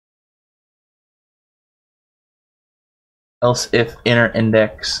 Else if inner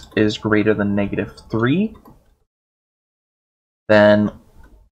index is greater than -3, then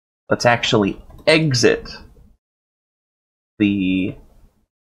let's actually exit the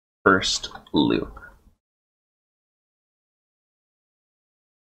first loop.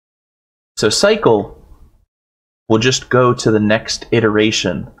 So cycle will just go to the next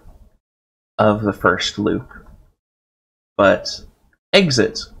iteration of the first loop, but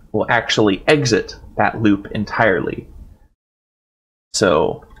exit will actually exit that loop entirely.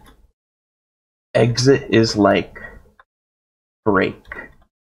 So exit is like break,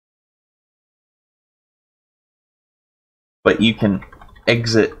 but you can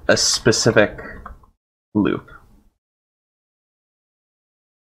exit a specific loop.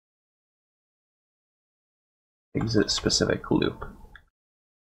 Exit specific loop.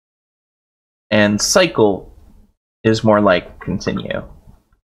 And cycle is more like continue.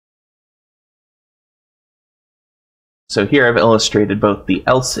 So here I've illustrated both the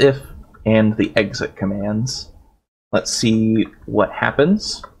else if and the exit commands. Let's see what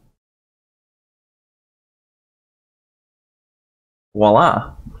happens.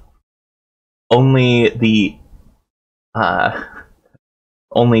 Voila. Only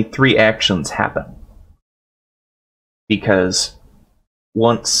three actions happen. Because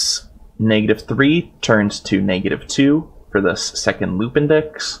once -3 turns to -2 for this second loop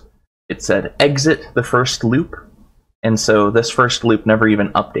index, it said exit the first loop, and so this first loop never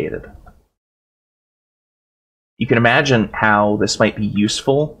even updated. You can imagine how this might be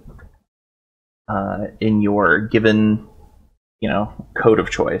useful in your given, code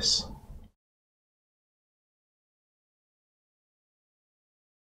of choice.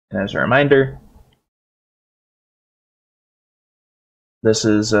 And as a reminder, this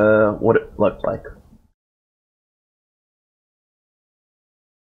is what it looked like.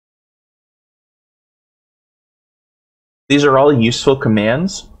 These are all useful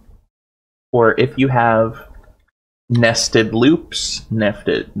commands for if you have nested loops,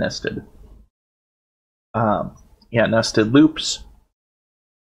 nested loops.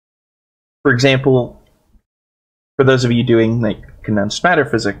 For example, for those of you doing like condensed matter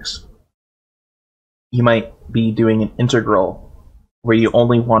physics, you might be doing an integral where you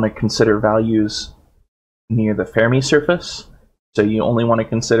only want to consider values near the Fermi surface. So you only want to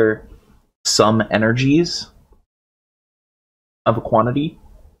consider some energies of a quantity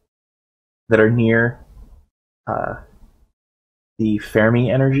that are near the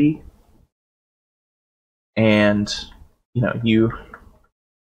Fermi energy. And you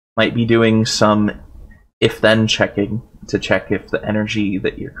might be doing some if-then checking to check if the energy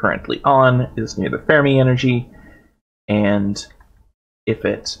that you're currently on is near the Fermi energy, and if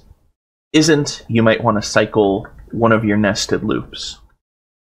it isn't, you might want to cycle one of your nested loops.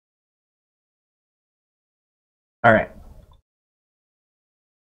 All right.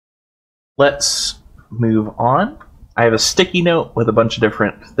 Let's move on. I have a sticky note with a bunch of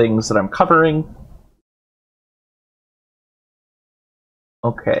different things that I'm covering.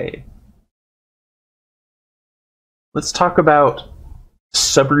 Okay. Let's talk about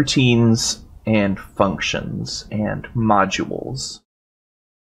subroutines and functions and modules.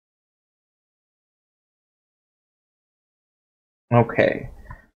 Okay,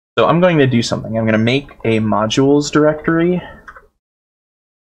 so I'm going to do something. I'm going to make a modules directory,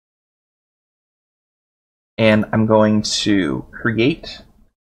 and I'm going to create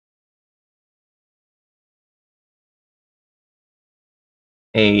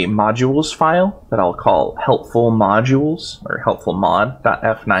a modules file that I'll call helpful modules, or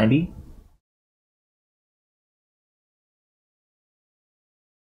helpfulmod.f90.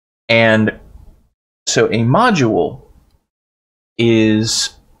 And so a module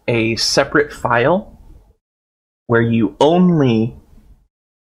is a separate file where you only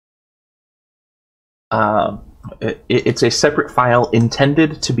it's a separate file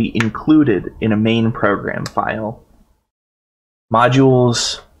intended to be included in a main program file.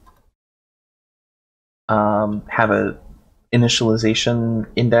 Modules have a initialization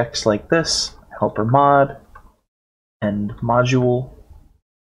index like this: helper mod and module,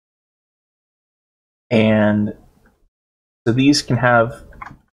 and so these can have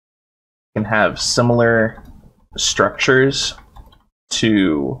similar structures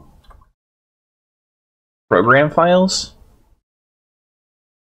to program files.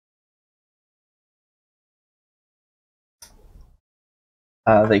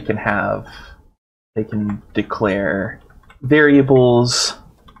 They can declare variables,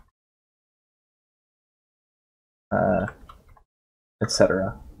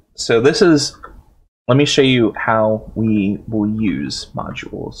 etc. So this is, let me show you how we will use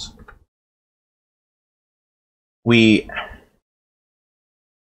modules. We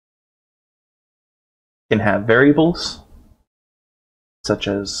can have variables such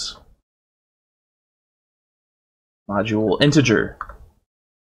as module integer.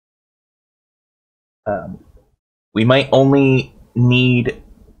 We might only need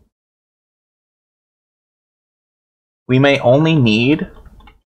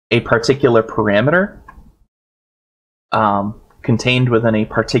a particular parameter contained within a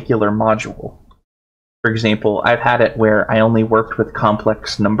particular module. For example, I've had it where I only worked with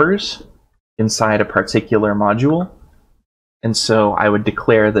complex numbers inside a particular module, and so I would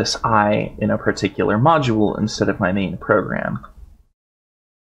declare this I in a particular module instead of my main program.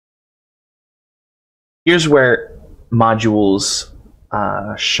 Here's where modules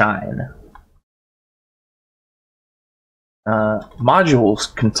shine.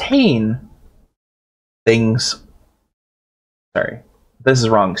 Modules contain things. Sorry, this is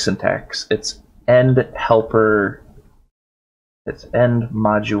wrong syntax. It's end helper. It's end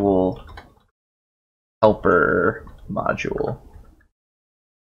module helper module.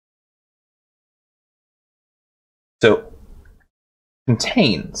 So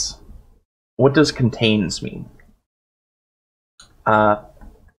contains. What does contains mean?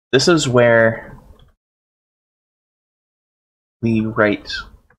 This is where we write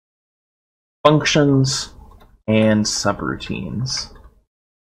functions and subroutines.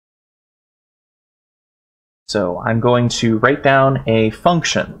 So I'm going to write down a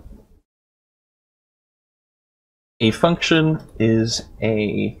function. A function is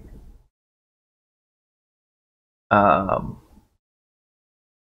a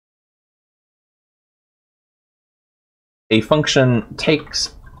function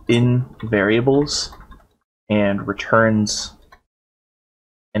takes in variables and returns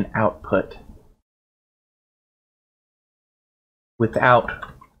an output without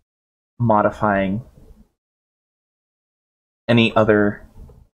modifying any other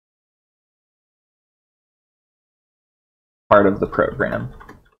part of the program.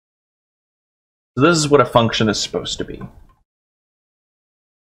 So this is what a function is supposed to be.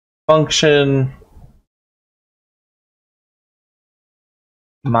 Function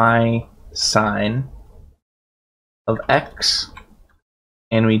my sign of x,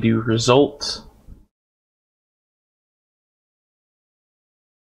 and we do result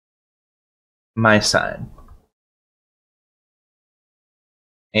my sign.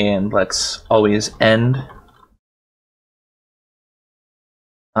 And let's always end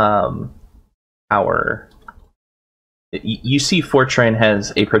our... You see Fortran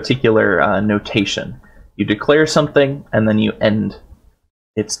has a particular notation. You declare something, and then you end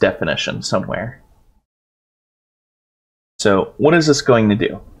its definition somewhere. So what is this going to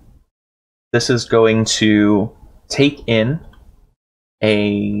do? This is going to take in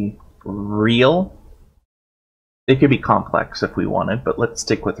a real... It could be complex if we wanted, but let's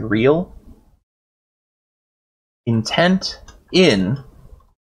stick with real. Intent in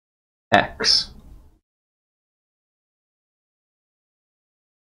x.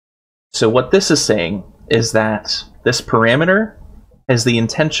 So what this is saying is that this parameter has the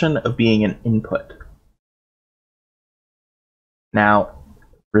intention of being an input. Now,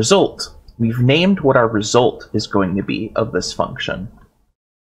 result. We've named what our result is going to be of this function.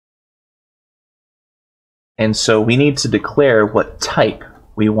 And so we need to declare what type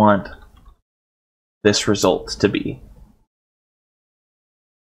we want this result to be.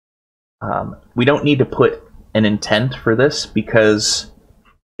 We don't need to put an intent for this because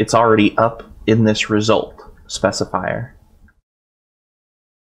it's already up in this result specifier.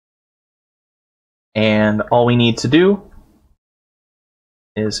 And all we need to do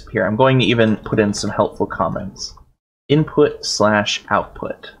is, here, I'm going to even put in some helpful comments.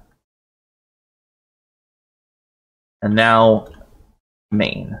 Input/output. And now,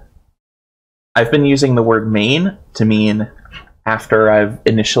 main. I've been using the word main to mean after I've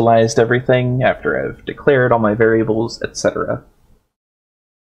initialized everything, after I've declared all my variables, etc.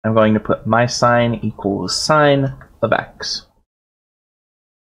 I'm going to put my sign equals sign of x.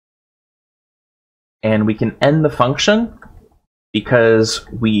 And we can end the function because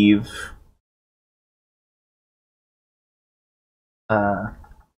we've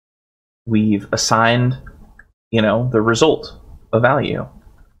assigned, the result, a value.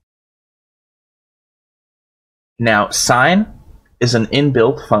 Now, sign is an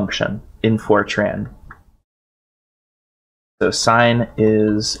inbuilt function in Fortran. So sign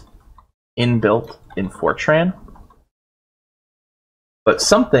is inbuilt in Fortran. But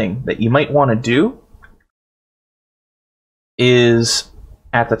something that you might want to do is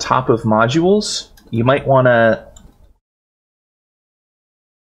at the top of modules, you might want to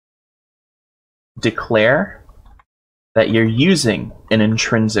declare that you're using an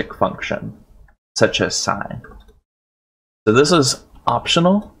intrinsic function, such as sign. So this is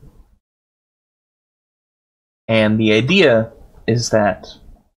optional, and the idea is that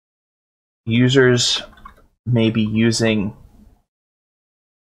users may be using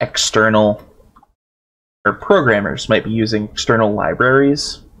external, or programmers might be using external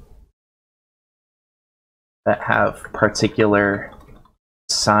libraries that have particular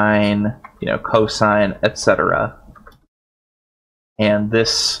sine, cosine, etc. And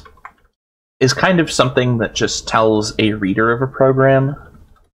this is kind of something that just tells a reader of a program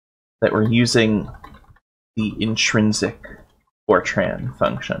that we're using the intrinsic Fortran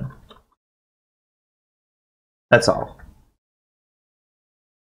function. That's all.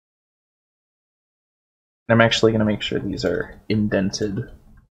 I'm actually going to make sure these are indented.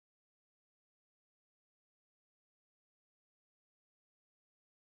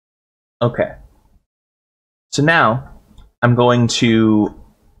 Okay. So now I'm going to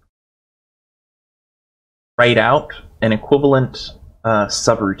write out an equivalent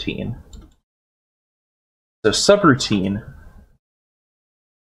subroutine. So subroutine,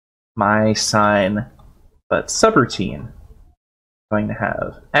 my sine, but subroutine, going to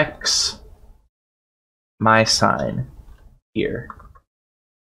have x, my sine here.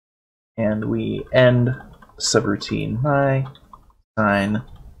 And we end subroutine my sine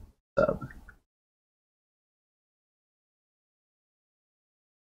sub.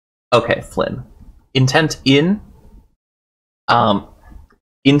 Okay, Flynn. Intent in.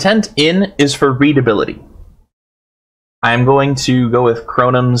 Intent in is for readability. I'm going to go with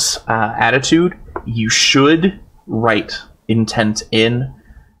Cronum's attitude. You should write intent in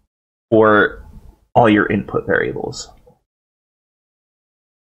for all your input variables.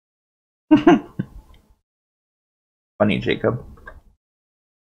 Funny, Jacob.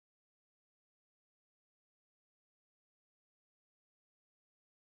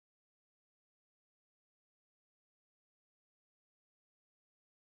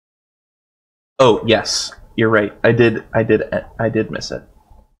 Oh, yes, you're right. I did miss it.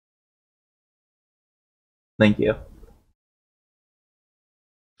 Thank you.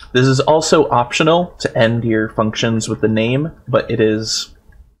 This is also optional to end your functions with the name, but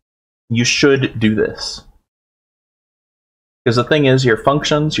you should do this. Because the thing is, your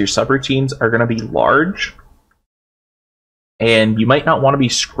functions, your subroutines are going to be large, and you might not want to be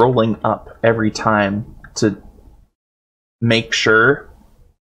scrolling up every time to make sure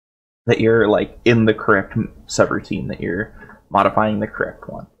that you're in the correct subroutine, that you're modifying the correct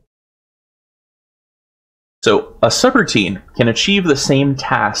one. So a subroutine can achieve the same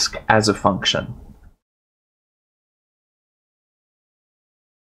task as a function.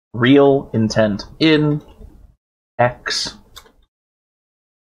 Real intent in x.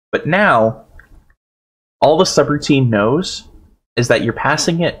 But now, all the subroutine knows is that you're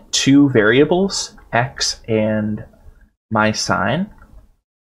passing it two variables, x and my sine.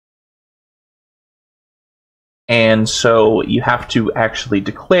 And so you have to actually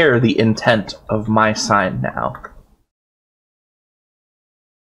declare the intent of my sine now.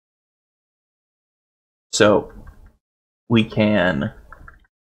 So we can,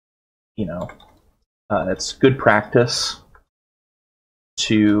 it's good practice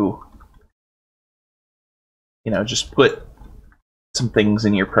to, just put some things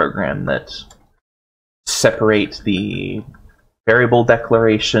in your program that separate the variable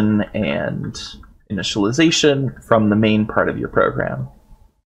declaration and initialization from the main part of your program.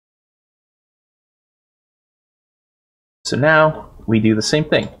 So now we do the same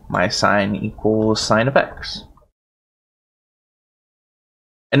thing. My sine equals sine of x.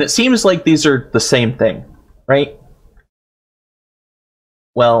 And it seems like these are the same thing, right?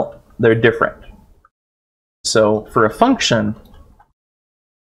 Well, they're different. So for a function,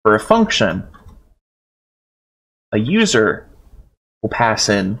 a user will pass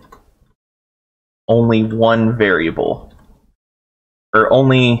in only one variable, or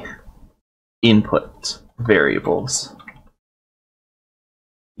only input variables.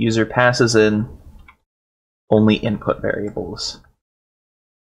 User passes in only input variables.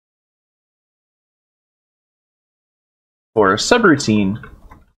 For a subroutine,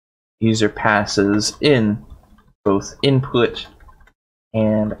 user passes in both input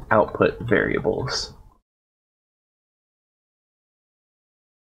and output variables.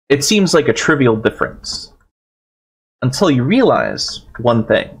 It seems like a trivial difference until you realize one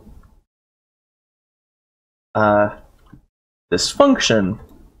thing. This function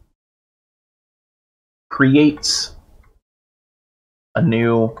creates a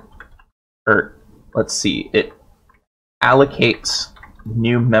new, or let's see, it allocates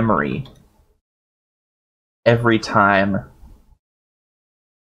new memory every time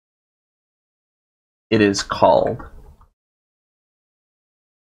it is called.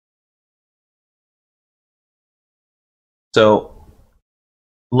 So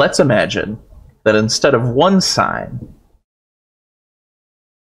let's imagine that instead of one sine,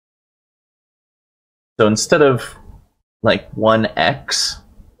 so instead of one x,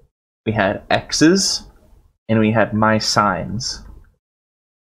 we had x's, and we had my signs.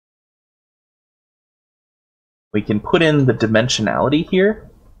 We can put in the dimensionality here,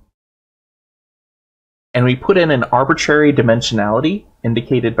 and we put in an arbitrary dimensionality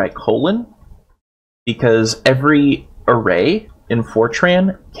indicated by colon, because every array in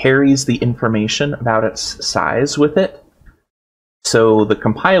Fortran carries the information about its size with it. So the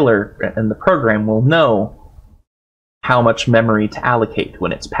compiler and the program will know how much memory to allocate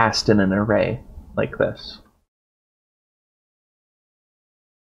when it's passed in an array like this.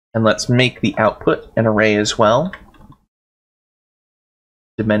 And let's make the output an array as well.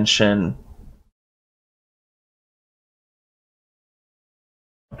 Dimension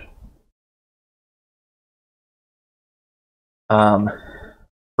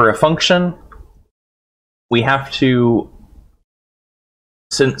for a function, we have to,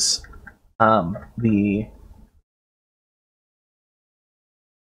 since the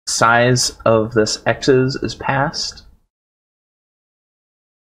size of this x's is passed,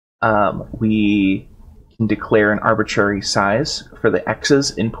 we can declare an arbitrary size for the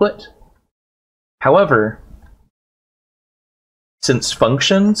x's input. However, since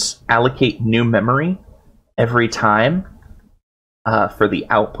functions allocate new memory every time for the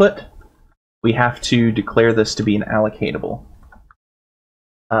output, we have to declare this to be an allocatable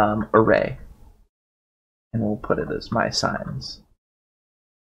array. And we'll put it as my signs.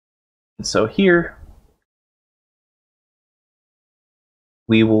 And so here,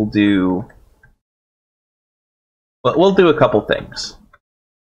 we will do, well, we'll do a couple things.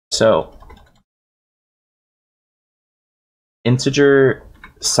 So, integer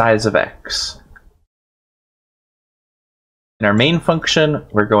size of x. In our main function,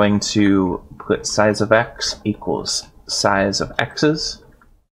 we're going to put size of x equals size of x's.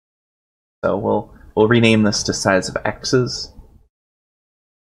 So we'll rename this to size of x's.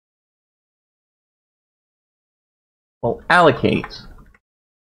 We'll allocate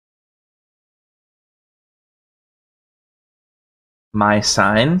my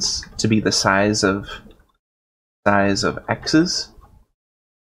signs to be the size of x's.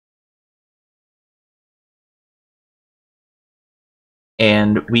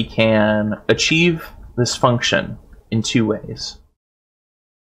 And we can achieve this function in two ways.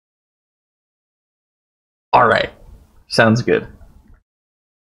 All right, sounds good.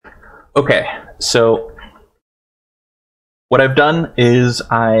 Okay, so what I've done is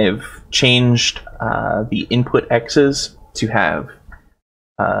I've changed the input x's to have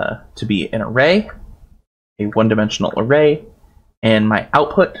to be an array, a one-dimensional array, and my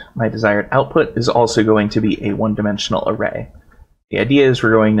output, my desired output, is also going to be a one-dimensional array. The idea is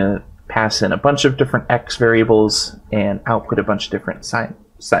we're going to pass in a bunch of different x variables and output a bunch of different sign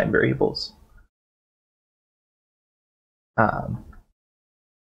variables.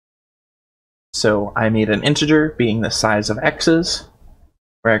 So I made an integer being the size of x's.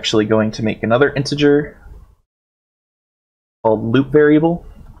 We're actually going to make another integer called loop variable.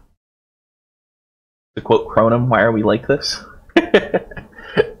 To quote Cronum, why are we like this?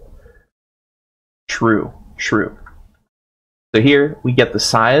 True. So here we get the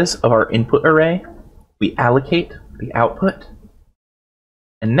size of our input array, we allocate the output,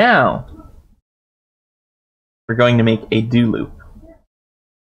 and now we're going to make a do loop.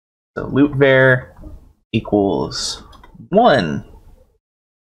 So loop var equals 1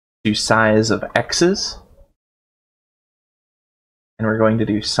 to size of x's, and we're going to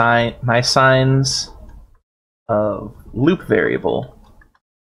do my signs of loop variable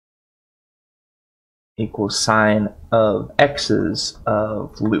equals sign of x's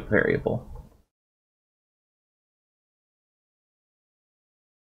of loop variable.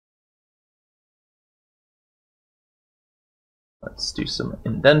 Let's do some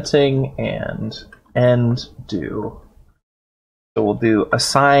indenting and end do. So we'll do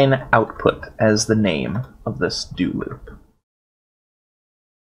assign output as the name of this do loop.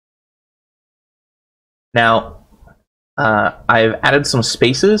 Now, I've added some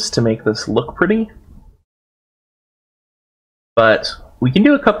spaces to make this look pretty, but we can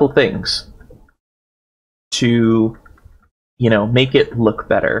do a couple things to, make it look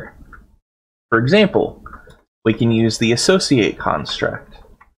better. For example, we can use the associate construct.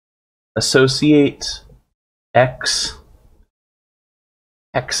 Associate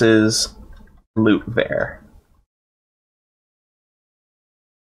x's loop var.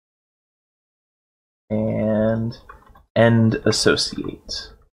 And end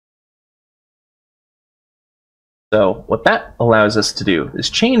associate. So what that allows us to do is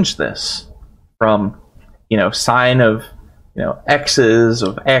change this from, sign of, x's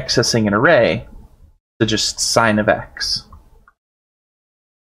of accessing an array to just sign of x.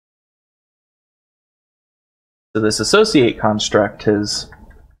 So this associate construct has,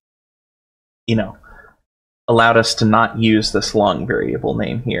 allowed us to not use this long variable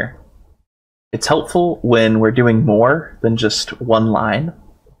name here. It's helpful when we're doing more than just one line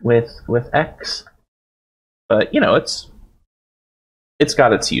with x, but it's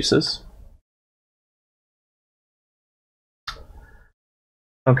got its uses.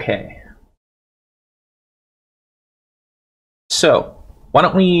 Okay. So why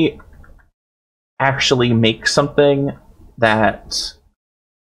don't we actually make something that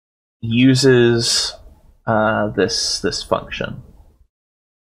uses this function.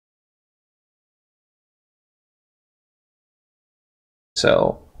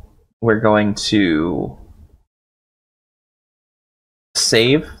 So we're going to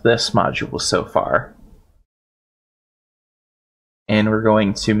save this module so far, and we're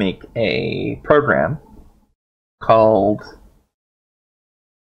going to make a program called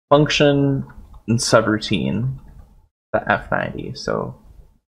function and subroutine .f90. So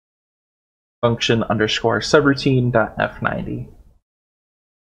function underscore subroutine .f90.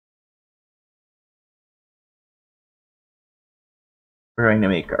 We're going to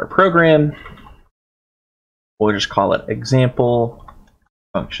make our program. We'll just call it example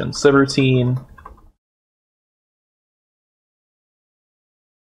function subroutine.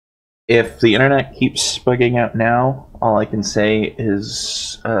 If the internet keeps bugging out now, all I can say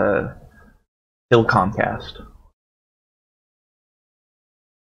is kill Comcast.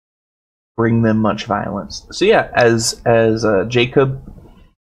 Bring them much violence. So yeah, as Jacob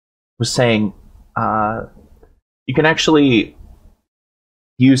was saying, you can actually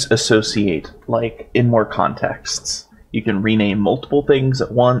use associate like in more contexts. You can rename multiple things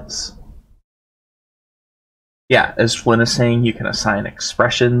at once. Yeah, as Flynn is saying, you can assign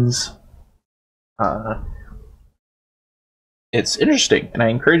expressions. It's interesting, and I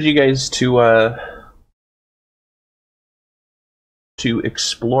encourage you guys to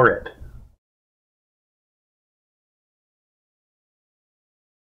explore it.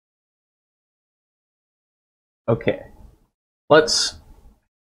 Okay, let's.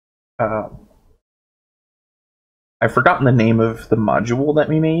 I've forgotten the name of the module that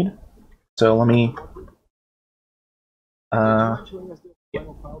we made, so let me. Yeah.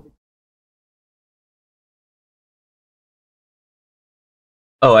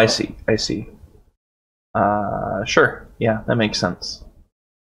 Oh, I see. I see. Sure. Yeah, that makes sense.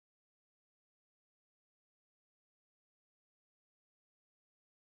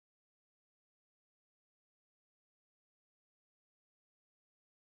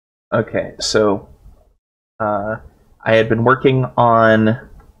 Okay, so I had been working on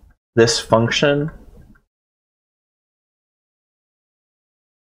this function.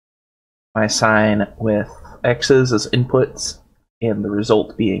 My sign with x's as inputs, and the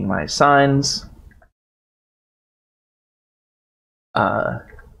result being my signs.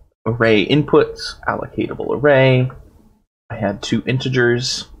 Array inputs, allocatable array. I had two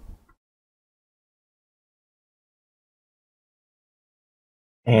integers.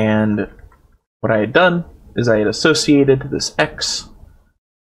 And what I had done is I had associated this x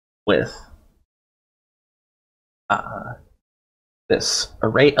with this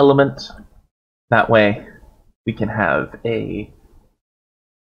array element. That way we can have a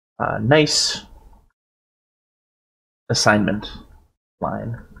nice assignment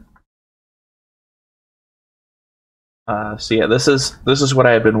line. So yeah, this is what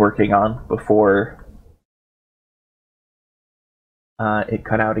I had been working on before it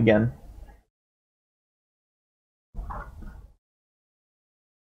cut out again.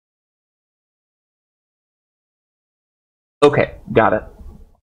 Okay, got it.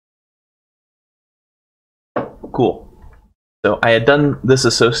 Cool. So I had done this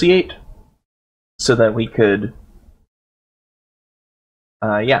associate so that we could,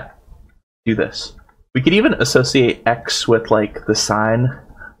 yeah, do this. We could even associate x with like the sign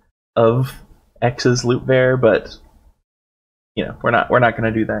of x's loop var, but we're not going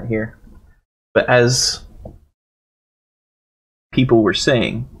to do that here. But as people were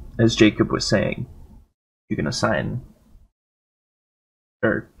saying, as Jacob was saying, you can assign,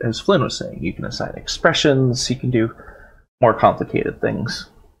 or as Flynn was saying, you can assign expressions, you can do more complicated things.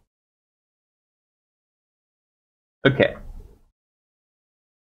 Okay.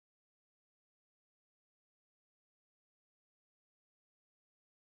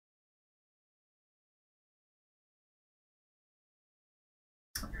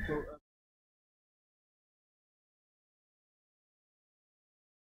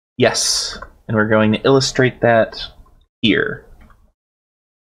 Yes, and we're going to illustrate that here.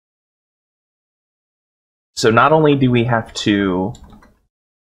 So not only do we have to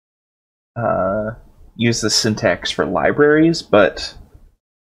use the syntax for libraries, but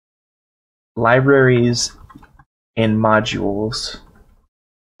libraries and modules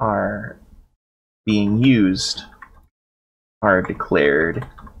are being used are declared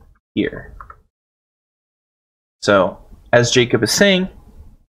here. So, as Jacob is saying,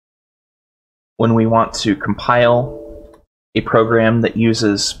 when we want to compile a program that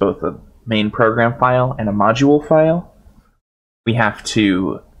uses both a main program file and a module file, we have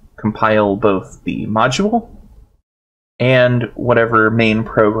to compile both the module and whatever main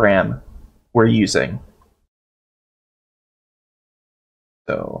program we're using.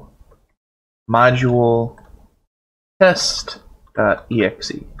 So, module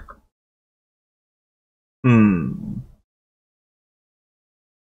test.exe.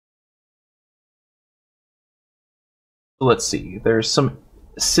 Let's see, there's some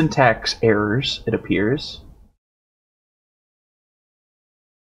syntax errors, it appears.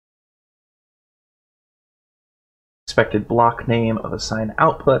 Expected block name of assign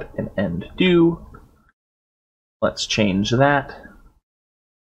output and end do. Let's change that.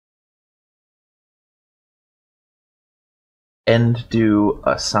 End do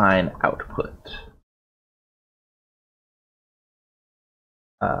assign output.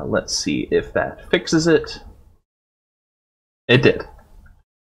 Let's see if that fixes it. It did.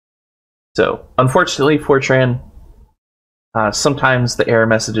 So, unfortunately, Fortran, sometimes the error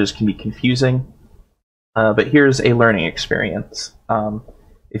messages can be confusing, but here's a learning experience.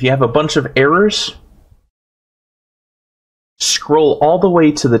 If you have a bunch of errors, scroll all the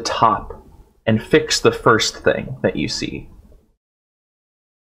way to the top and fix the first thing that you see.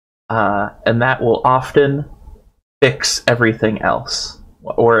 And that will often fix everything else,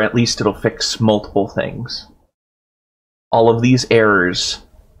 or at least it'll fix multiple things. All of these errors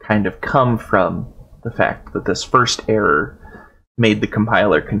kind of come from the fact that this first error made the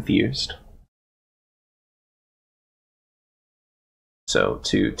compiler confused. So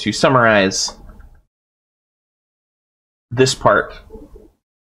to summarize, this part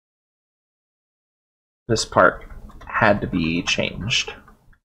had to be changed.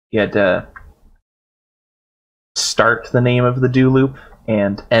 You had to start the name of the do loop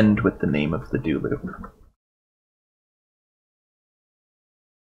and end with the name of the do loop.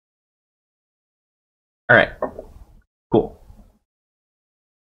 All right, cool.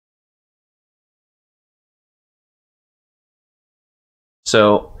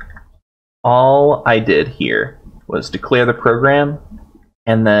 So all I did here was declare the program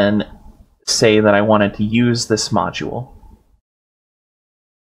and then say that I wanted to use this module.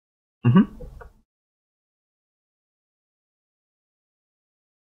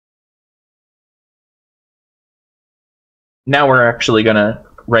 Now we're actually going to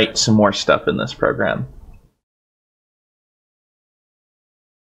write some more stuff in this program.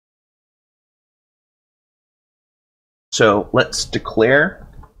 So let's declare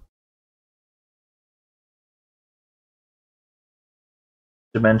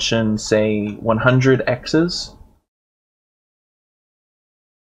dimension, say 100 x's.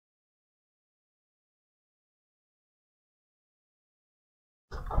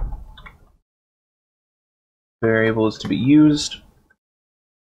 Variables to be used.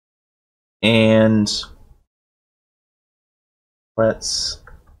 And let's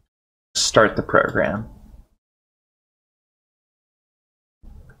start the program.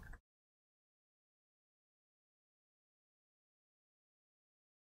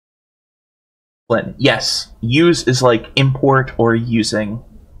 Flynn, yes, use is like import or using.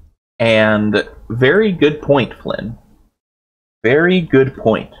 And very good point, Flynn. Very good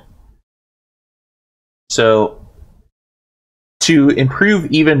point. So, to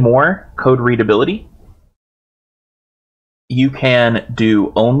improve even more code readability, you can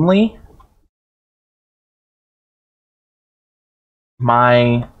do only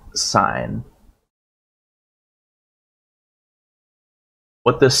my sign.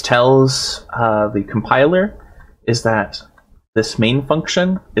 What this tells the compiler is that this main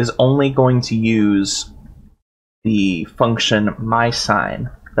function is only going to use the function mySign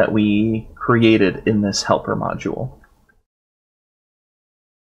that we created in this helper module.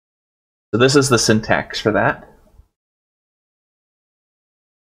 So this is the syntax for that.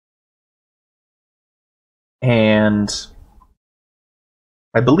 And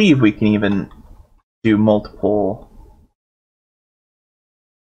I believe we can even do multiple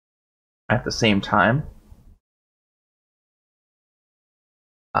at the same time.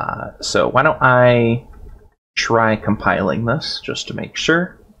 So why don't I try compiling this just to make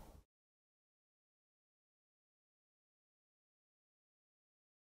sure.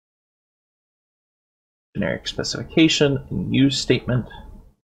 Generic specification and use statement.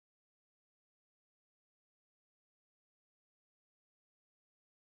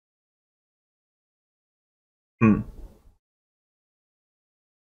 Maybe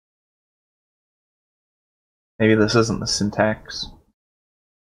this isn't the syntax.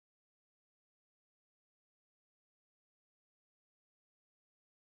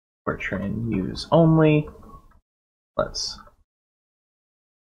 Fortran use only.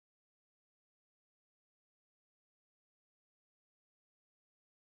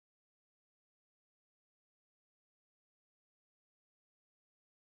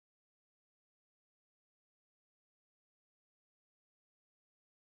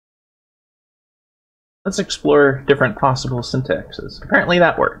 Let's explore different possible syntaxes. Apparently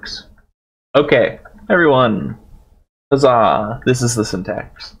that works. Okay, everyone. Huzzah! This is the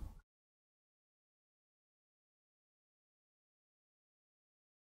syntax.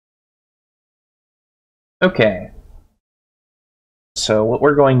 Okay. So what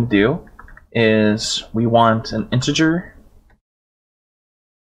we're going to do is we want an integer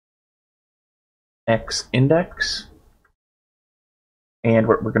x index, and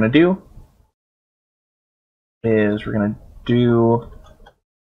what we're going to do is we're going to do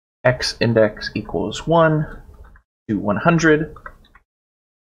x index equals 1 to 100,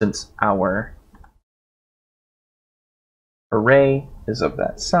 since our array is of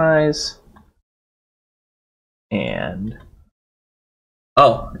that size. And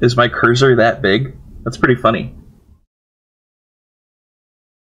oh, is my cursor that big? That's pretty funny.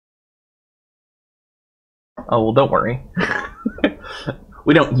 Oh, well, don't worry.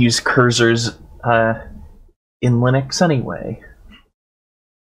 We don't use cursors in Linux anyway.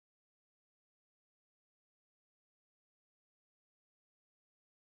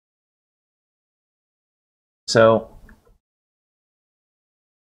 So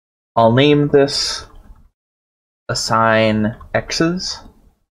I'll name this assign x's,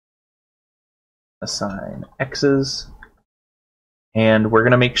 and we're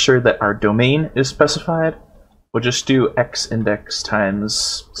going to make sure that our domain is specified. We'll just do x index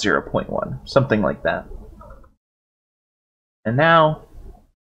times 0.1, something like that. And now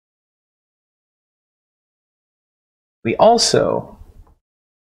we also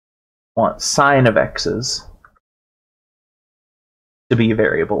want sign of x's to be a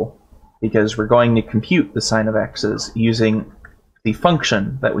variable, because we're going to compute the sign of x's using the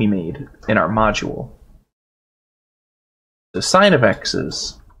function that we made in our module. So sign of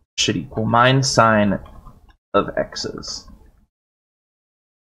x's should equal mine sign of x's.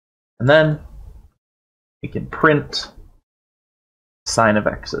 And then we can print sign of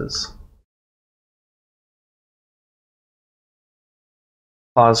x's.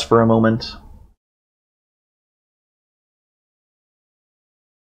 Pause for a moment.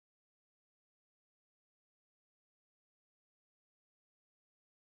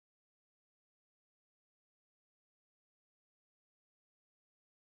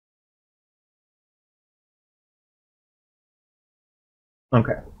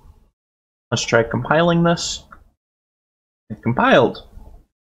 Okay, let's try compiling this. It compiled.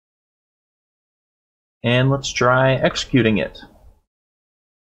 And let's try executing it.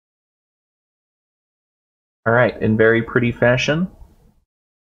 Alright, in very pretty fashion,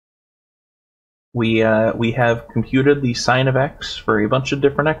 we have computed the sign of x for a bunch of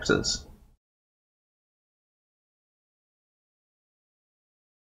different x's.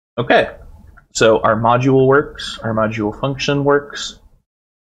 Okay, so our module works, our module function works.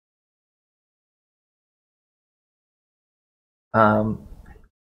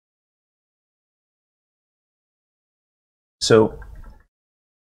 So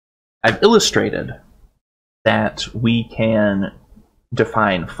I've illustrated that we can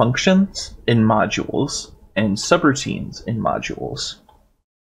define functions in modules and subroutines in modules.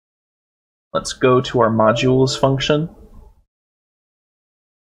 Let's go to our modules function.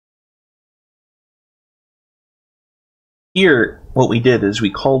 Here, what we did is we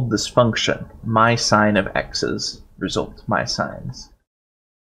called this function my sign of x's, result my signs.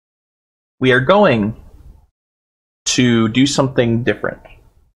 We are going to do something different.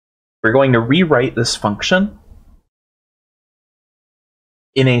 We're going to rewrite this function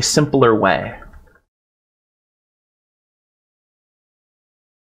in a simpler way.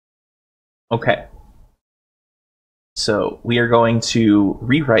 Okay. So we are going to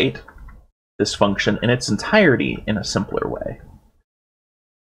rewrite this function in its entirety in a simpler way.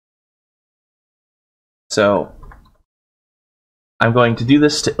 So I'm going to do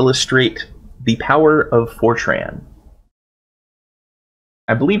this to illustrate the power of Fortran.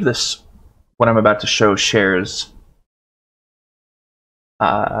 I believe this, what I'm about to show, shares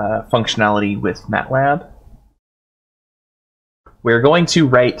functionality with MATLAB. We're going to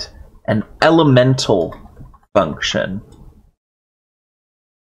write an elemental function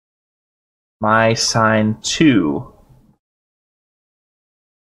my sine 2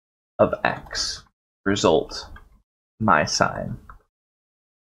 of x, result my sine.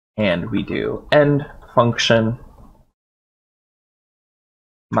 And we do end function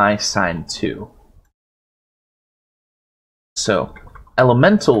my sine 2. So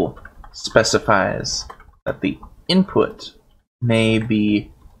elemental specifies that the input may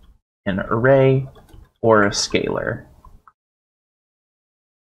be an array or a scalar.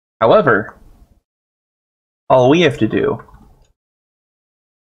 However, all we have to do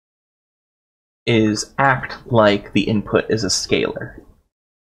is act like the input is a scalar.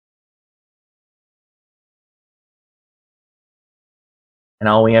 And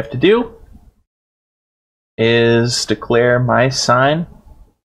all we have to do is declare my sine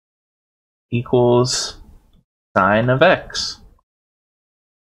equals sine of x.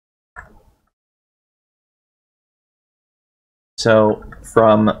 So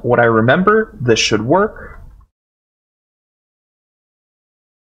from what I remember, this should work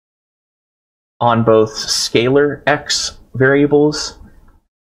on both scalar x variables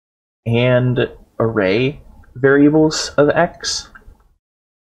and array variables of x.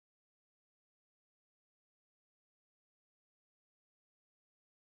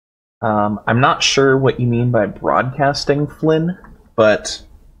 I'm not sure what you mean by broadcasting, Flynn, but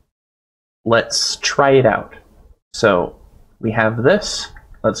let's try it out. So we have this.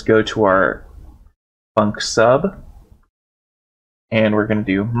 Let's go to our func sub, and we're going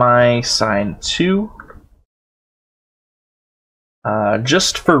to do my sine 2.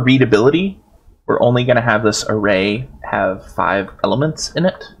 Just for readability, we're only going to have this array have 5 elements in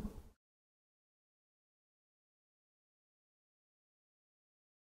it.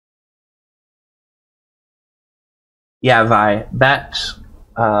 Yeah, Vi, that,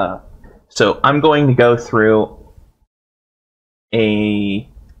 so I'm going to go through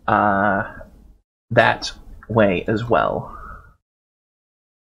that way as well.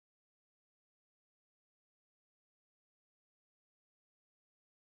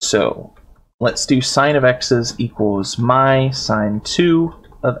 So let's do sine of x's equals my sine 2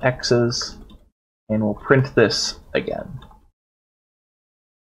 of x's, and we'll print this again.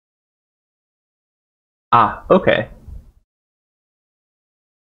 Ah, okay.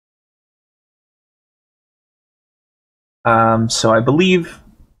 So I believe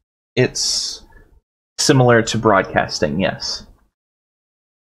it's similar to broadcasting, yes.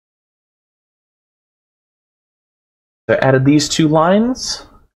 So I added these 2 lines.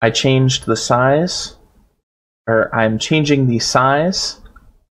 I changed the size, or I'm changing the size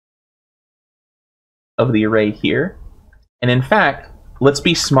of the array here. And in fact, let's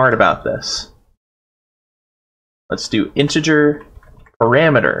be smart about this. Let's do integer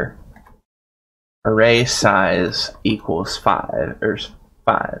parameter array size equals 5, or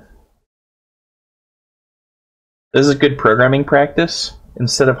 5. This is a good programming practice.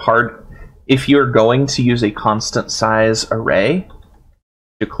 Instead of if you're going to use a constant size array,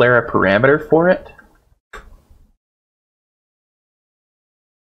 declare a parameter for it.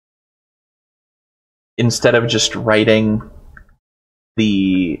 Instead of just writing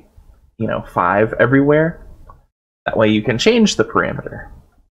the 5 everywhere. That way you can change the parameter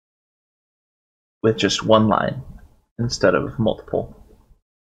with just 1 line instead of multiple.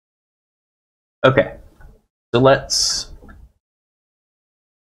 Okay, so let's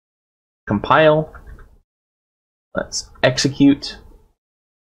compile. Let's execute.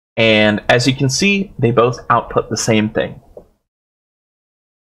 And as you can see, they both output the same thing.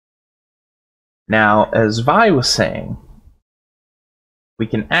 Now, as Vi was saying, we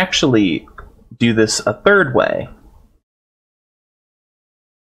can actually do this a third way.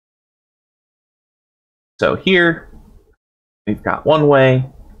 So here, we've got one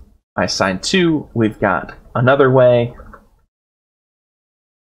way. My sine 2, we've got another way.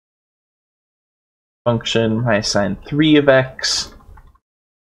 Function my sine 3 of x.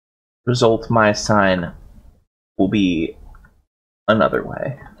 Result my sine will be another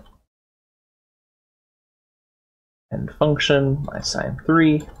way. And function my sine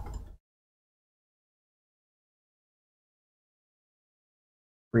 3.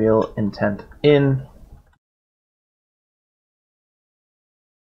 Real intent in.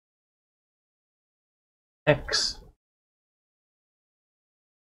 X.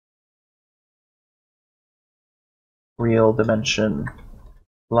 Real dimension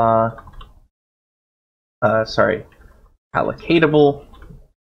blah. Allocatable.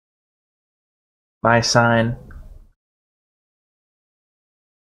 My sine.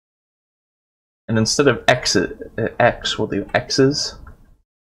 And instead of x, we'll do x's.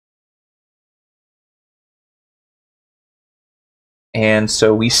 And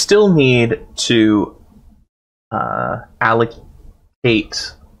so we still need to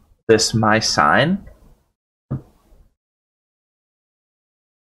allocate this mySign.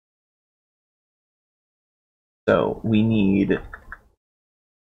 So we need,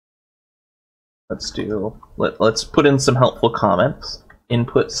 let's put in some helpful comments.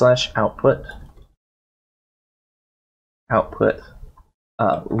 Input/output. Output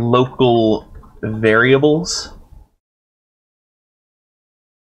local variables.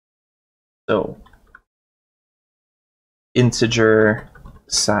 So integer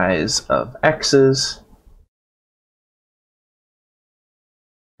size of x's.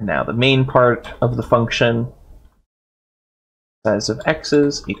 And now the main part of the function, size of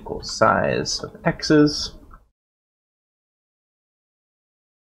x's equals size of x's.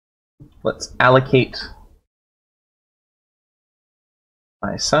 Let's allocate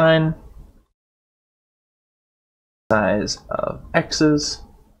mySign, size of x's.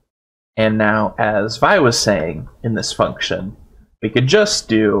 And now, as Vi was saying in this function, we could just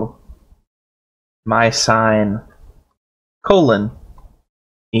do mySign colon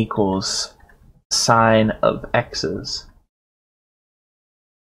equals sign of x's.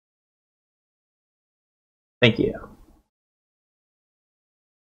 Thank you.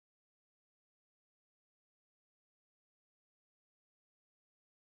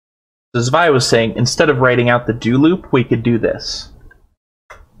 As Vi was saying, instead of writing out the do loop, we could do this.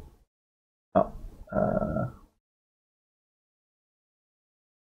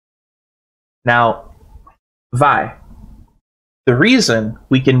 Now, Vi, the reason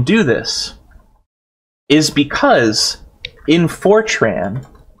we can do this is because in Fortran,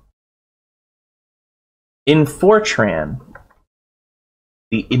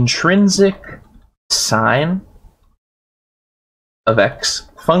 the intrinsic sign of x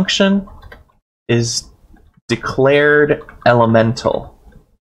function is declared elemental.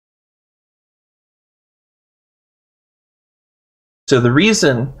 So the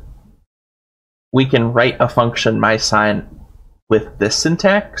reason we can write a function mySign with this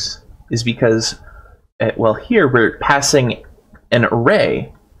syntax is because, well, here we're passing an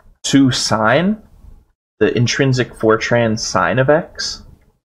array to sign, the intrinsic Fortran sign of x.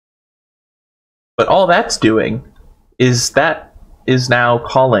 But all that's doing is that is now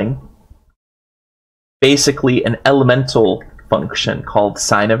calling basically an elemental function called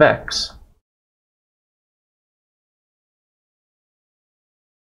sign of x.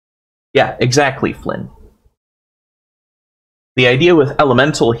 Yeah, exactly, Flynn. The idea with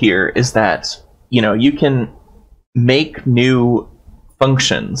elemental here is that, you can make new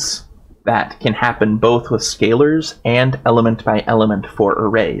functions that can happen both with scalars and element by element for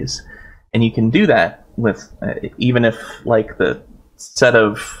arrays. And you can do that with, even if like the set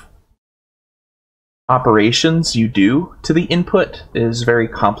of operations you do to the input is very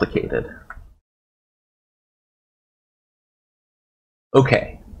complicated.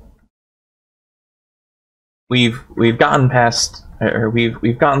 Okay. We've gotten past, or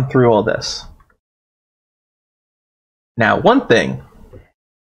we've gotten through all this. Now, one thing,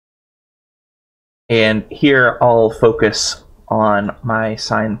 and here I'll focus on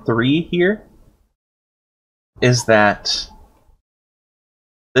mySign 3 here, is that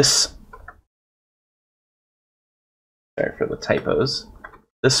this, sorry for the typos,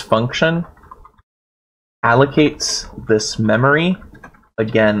 this function allocates this memory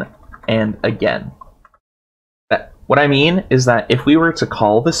again and again. What I mean is that if we were to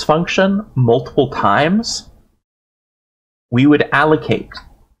call this function multiple times, we would allocate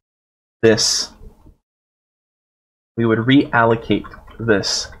this. We would reallocate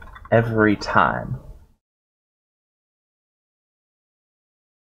this every time.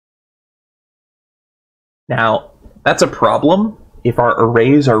 Now, that's a problem if our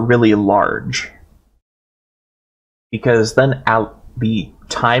arrays are really large, because then the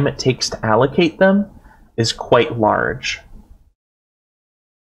time it takes to allocate them is quite large.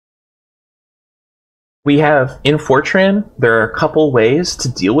 We have, in Fortran, there are a couple ways to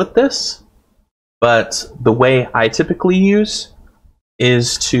deal with this, but the way I typically use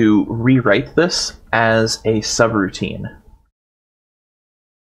is to rewrite this as a subroutine.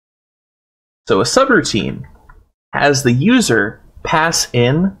 So a subroutine has the user pass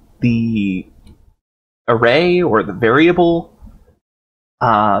in the array or the variable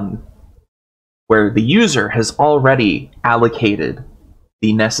where the user has already allocated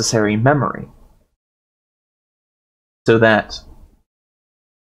the necessary memory. So that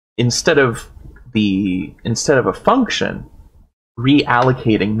instead of a function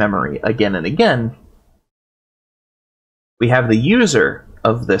reallocating memory again and again, we have the user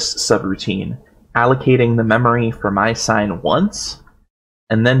of this subroutine allocating the memory for my sign once,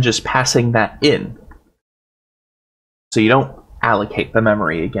 and then just passing that in. So you don't allocate the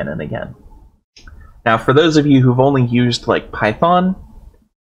memory again and again. Now, for those of you who've only used like Python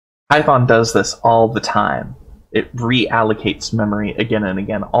does this all the time. It reallocates memory again and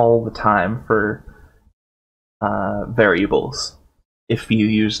again all the time for variables. If you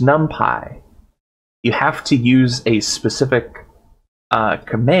use NumPy, you have to use a specific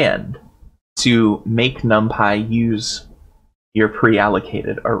command to make NumPy use your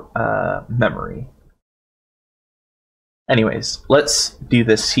pre-allocated memory. Anyways, let's do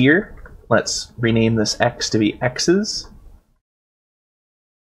this here. Let's rename this x to be x's.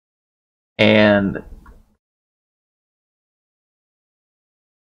 And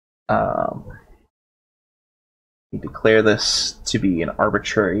we declare this to be an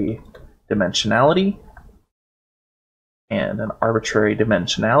arbitrary dimensionality and an arbitrary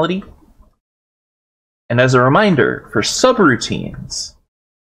dimensionality. And as a reminder, for subroutines,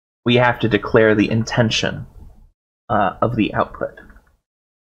 we have to declare the intention of the output.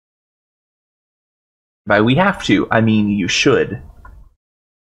 By we have to, I mean you should.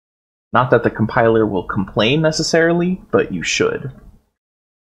 Not that the compiler will complain necessarily, but you should.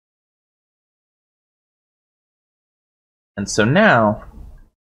 And so now,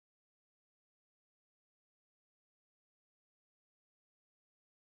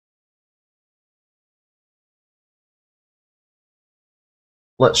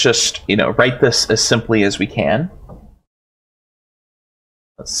 let's just, write this as simply as we can.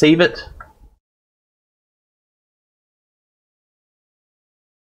 Let's save it.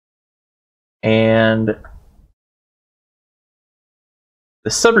 And the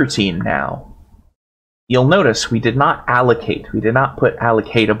subroutine now, you'll notice we did not allocate. We did not put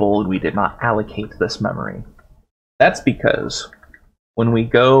allocatable, and we did not allocate this memory. That's because when we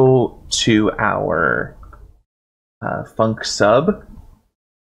go to our func_sub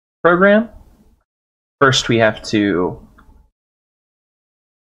program, first we have to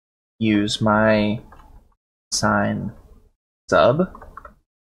use my sign sub.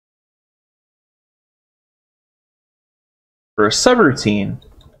 For a subroutine,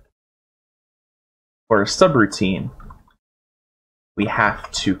 we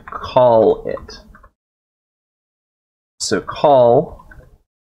have to call it. So call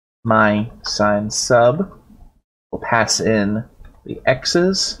my sign sub will pass in the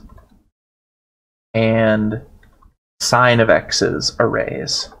x's and sign of x's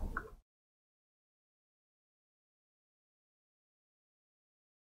arrays.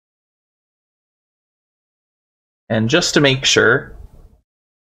 And just to make sure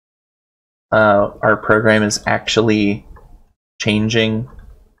our program is actually changing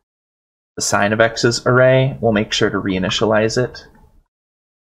the sign of x's array, we'll make sure to reinitialize it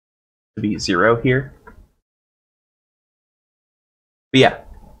to be 0 here. But yeah,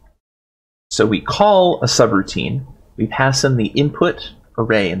 so we call a subroutine, we pass in the input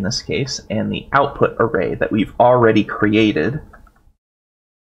array in this case, and the output array that we've already created.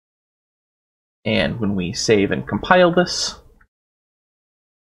 And when we save and compile this,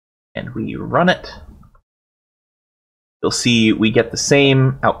 and we run it, you'll see we get the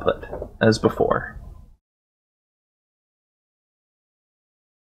same output as before.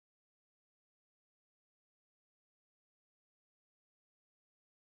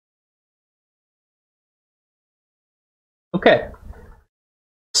 Okay,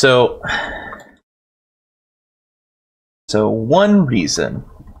 so one reason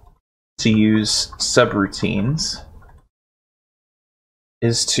to use subroutines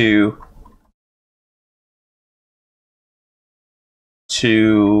is to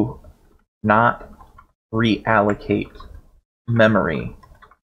not reallocate memory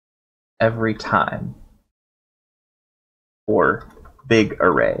every time for big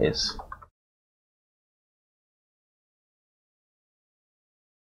arrays.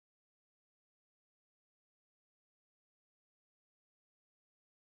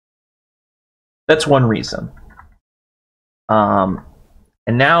 That's one reason.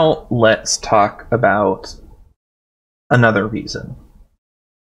 And now let's talk about another reason.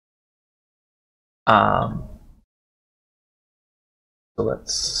 So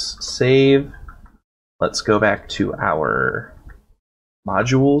let's save. Let's go back to our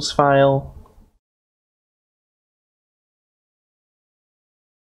modules file.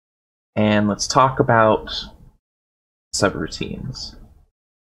 And let's talk about subroutines.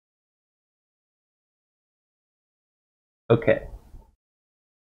 Okay.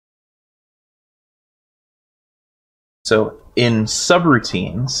 So in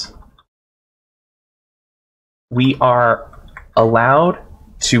subroutines, we are allowed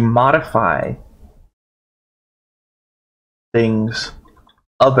to modify things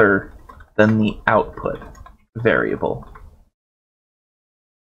other than the output variable.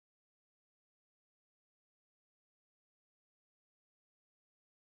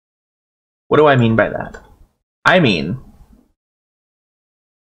 What do I mean by that? I mean,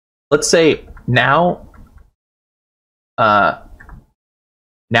 let's say now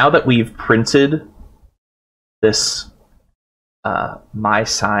that we've printed this my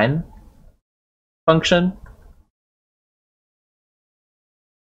sign function,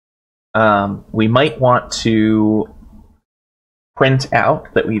 we might want to print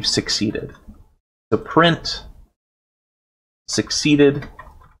out that we've succeeded. So print succeeded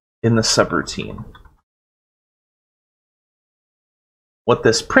in the subroutine. What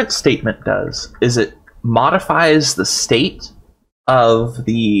this print statement does is it modifies the state of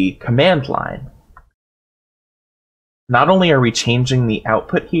the command line. Not only are we changing the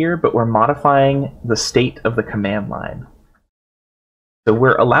output here, but we're modifying the state of the command line. So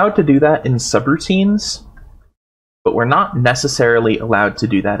we're allowed to do that in subroutines, but we're not necessarily allowed to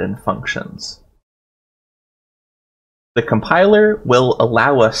do that in functions. The compiler will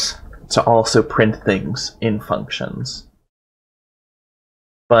allow us to also print things in functions.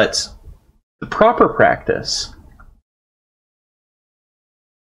 But the proper practice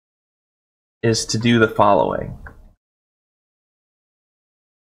is to do the following.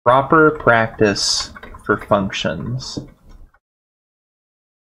 Proper practice for functions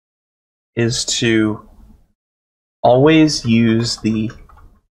is to always use the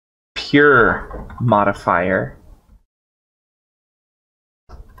pure modifier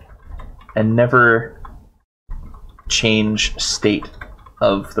and never change state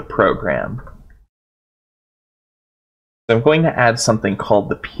of the program. So I'm going to add something called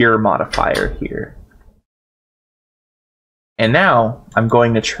the pure modifier here. And now I'm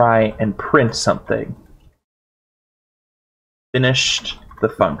going to try and print something. Finished the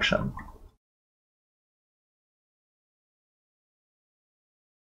function.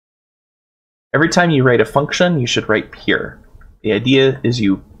 Every time you write a function, you should write pure. The idea is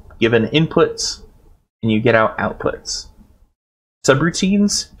you give in inputs and you get out outputs.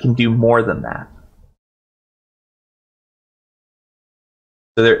 Subroutines can do more than that.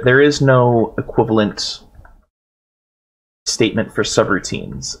 So there is no equivalent statement for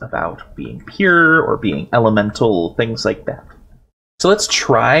subroutines about being pure or being elemental, things like that. So let's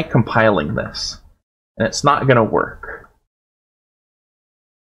try compiling this, and it's not going to work.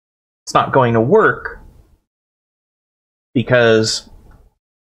 It's not going to work because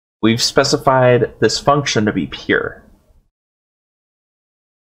we've specified this function to be pure.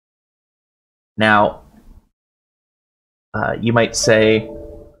 Now, you might say,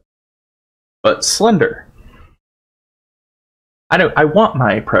 but Slender, I want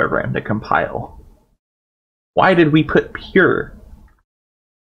my program to compile. Why did we put pure?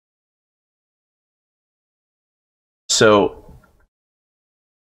 So,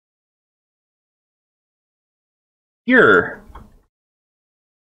 pure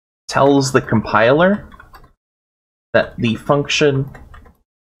tells the compiler that the function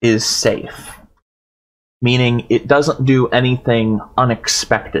is safe, meaning it doesn't do anything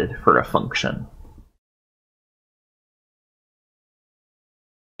unexpected for a function.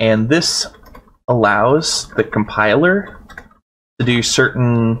 And this allows the compiler to do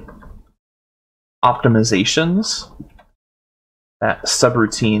certain optimizations that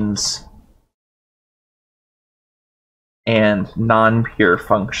subroutines and non-pure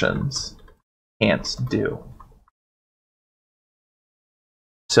functions can't do.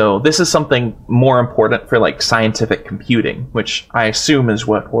 So this is something more important for like scientific computing, which I assume is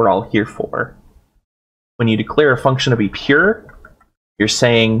what we're all here for. When you declare a function to be pure, you're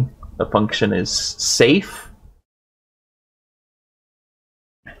saying the function is safe,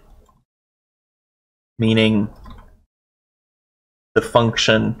 meaning the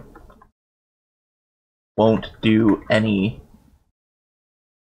function won't do any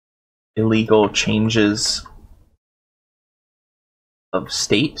illegal changes of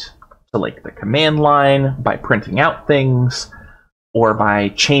state to like the command line by printing out things or by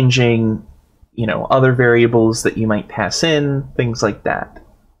changing, other variables that you might pass in, things like that.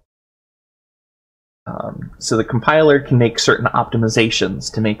 So the compiler can make certain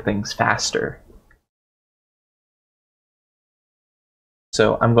optimizations to make things faster.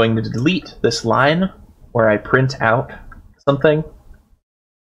 So I'm going to delete this line where I print out something.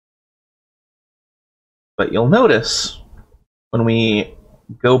 But you'll notice when we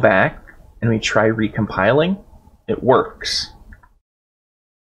go back and we try recompiling, it works.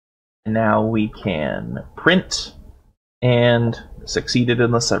 And now we can print and succeeded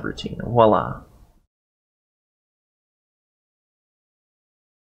in the subroutine. Voila.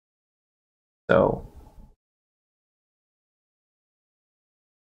 So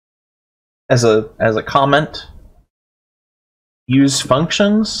as a comment, use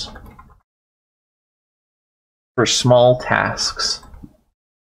functions for small tasks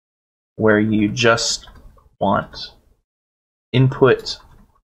where you just want input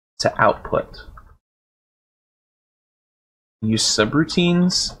to output. Use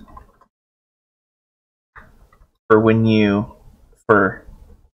subroutines for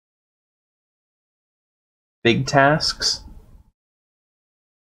big tasks.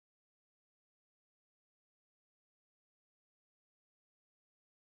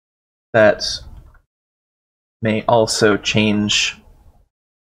 That may also change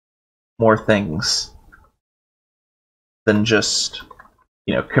more things than just,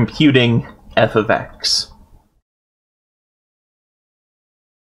 computing f of x.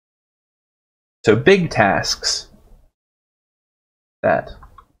 So big tasks that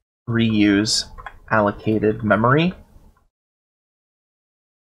reuse allocated memory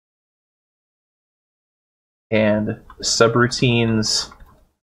and subroutines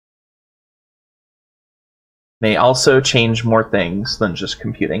may also change more things than just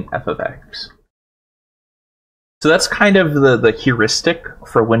computing f of x. So that's kind of the heuristic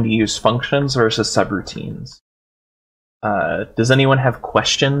for when to use functions versus subroutines. Does anyone have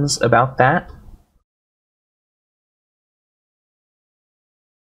questions about that?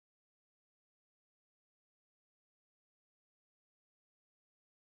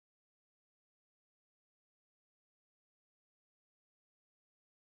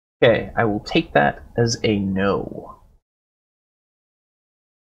 Okay, I will take that as a no.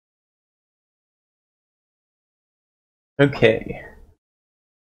 Okay,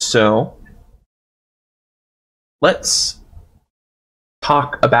 so let's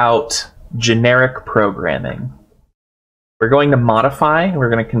talk about generic programming. We're going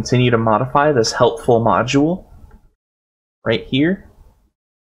to continue to modify this helpful module right here.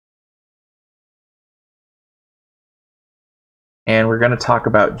 And we're going to talk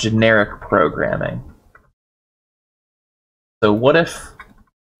about generic programming. So what if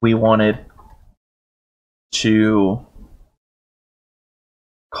we wanted to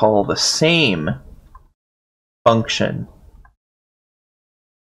call the same function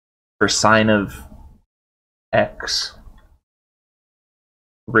for sine of x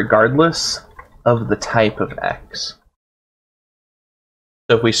regardless of the type of x?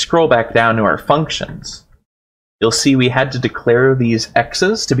 So if we scroll back down to our functions, you'll see we had to declare these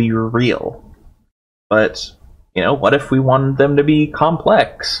x's to be real. But, what if we wanted them to be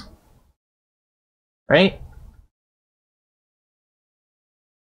complex? Right?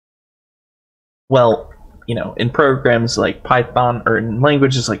 Well, in programs like Python, or in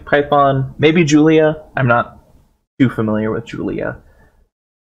languages like Python, maybe Julia, I'm not too familiar with Julia.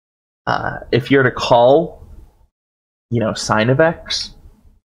 If you're to call, sine of x,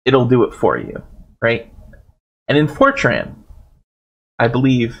 it'll do it for you, right? And in Fortran, I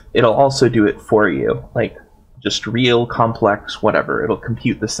believe it'll also do it for you, like just real, complex, whatever. It'll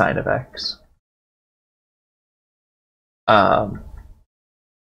compute the sine of x.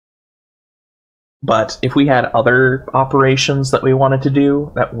 But if we had other operations that we wanted to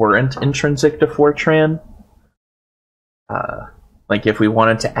do that weren't intrinsic to Fortran, like if we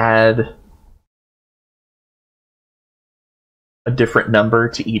wanted to add a different number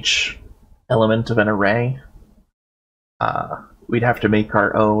to each element of an array, we'd have to make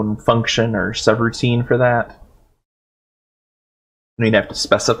our own function or subroutine for that. And we'd have to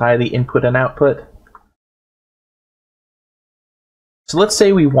specify the input and output. So let's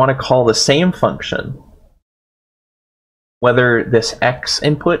say we want to call the same function, whether this x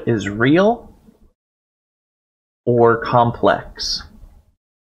input is real or complex,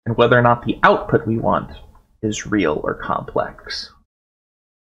 and whether or not the output we want is real or complex.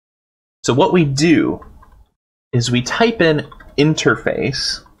 So what we do is we type in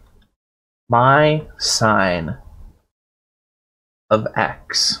interface my sine of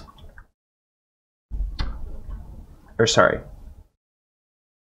x. Or sorry,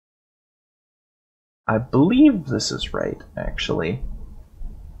 I believe this is right, actually.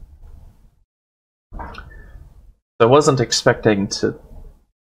 I wasn't expecting to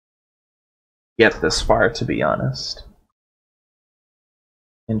get this far, to be honest.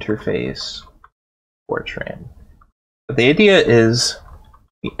 Interface Fortran. But the idea is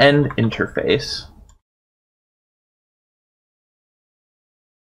the end interface.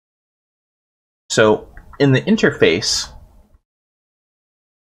 So in the interface,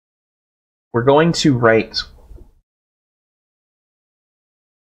 we're going to write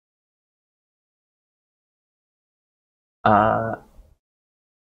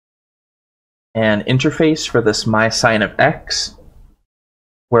an interface for this my sine of x,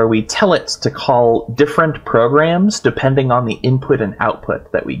 where we tell it to call different programs depending on the input and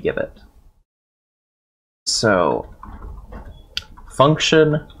output that we give it. So,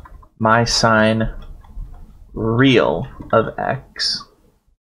 function my sine real of x,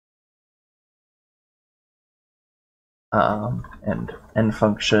 and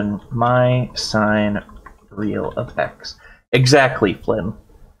function my sine real of x. Exactly, Flynn.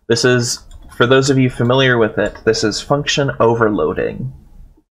 This is, for those of you familiar with it, this is function overloading.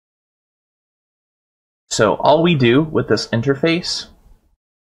 So all we do with this interface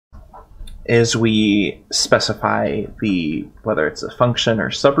is we specify the, whether it's a function or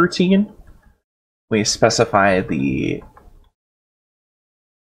subroutine, we specify the,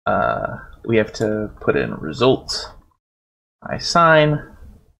 we have to put in result my sine,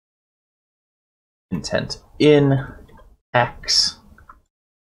 intent in x,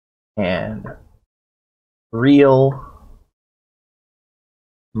 and real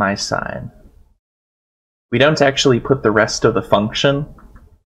my sine. We don't actually put the rest of the function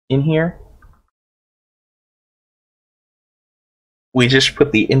in here. We just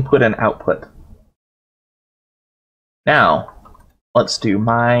put the input and output. Now, let's do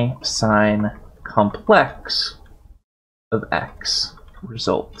my sine complex of x,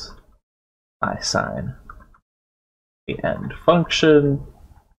 result my sine, the end function.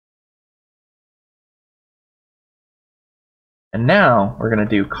 And now we're going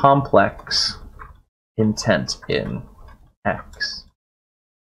to do complex intent in x,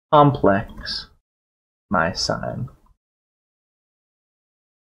 complex my sine.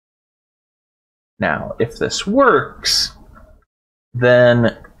 Now, if this works,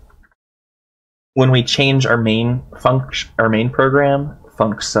 then when we change our main program,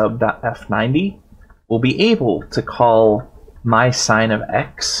 funcsub.f90, we'll be able to call my sine of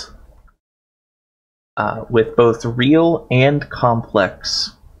x with both real and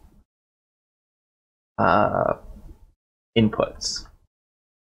complex inputs.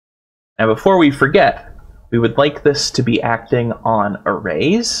 Now, before we forget, we would like this to be acting on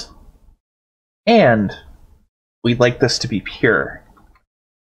arrays, and we'd like this to be pure.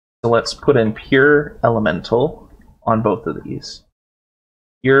 So let's put in pure elemental on both of these.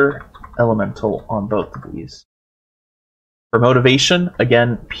 Pure elemental on both of these. For motivation,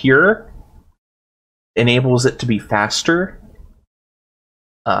 again, pure enables it to be faster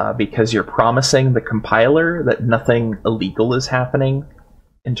because you're promising the compiler that nothing illegal is happening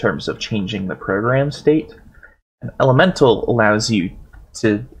in terms of changing the program state. And elemental allows you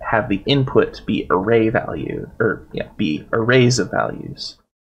to have the input be array value, or yeah, be arrays of values.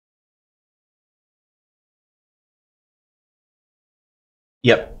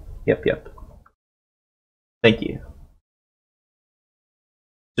 Yep. Thank you.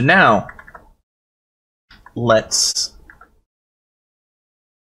 So now, let's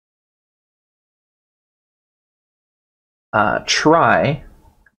try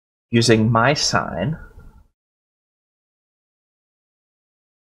using my sine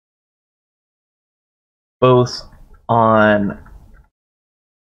both on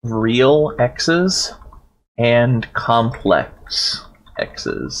real x's and complex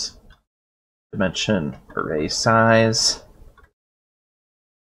x's. Dimension array size,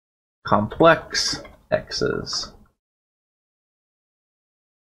 complex x's.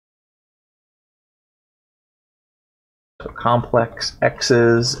 So complex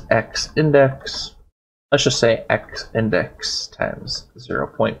x's, x index, let's just say x index times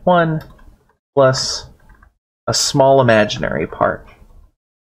 0.1 plus a small imaginary part.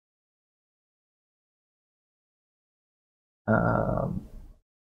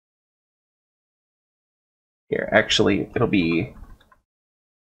 Here, actually, it'll be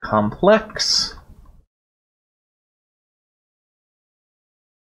complex.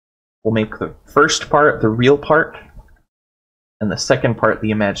 We'll make the first part the real part, and the second part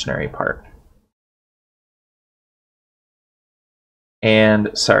the imaginary part.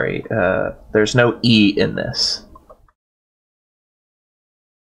 And, sorry, there's no E in this.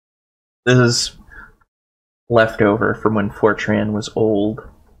 This is left over from when Fortran was old.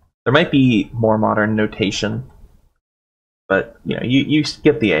 There might be more modern notation, but you know, you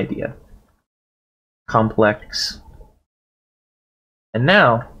get the idea. Complex. And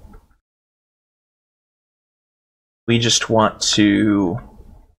now we just want to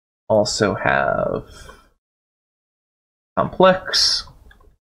also have complex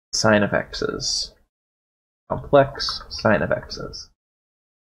sine of x's. Complex sine of x's.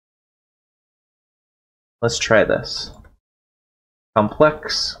 Let's try this.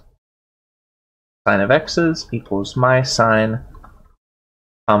 Complex sine of x's equals my sine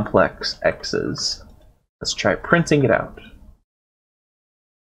complex x's. Let's try printing it out.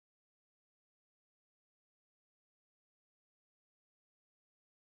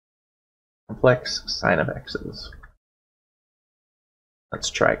 Complex sine of x's. Let's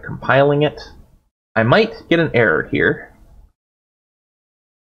try compiling it. I might get an error here.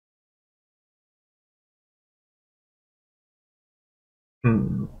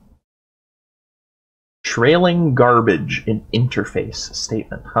 Trailing garbage in interface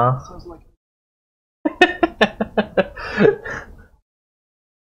statement, huh? Sounds like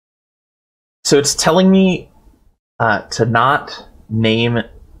so it's telling me to not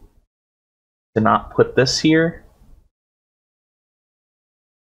put this here.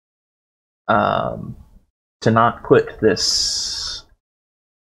 To not put this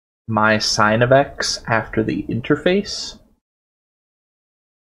my sine of x after the interface.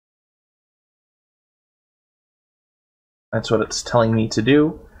 That's what it's telling me to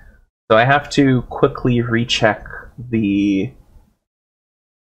do. So I have to quickly recheck the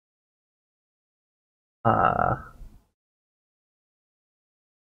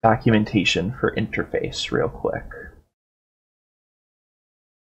documentation for interface real quick.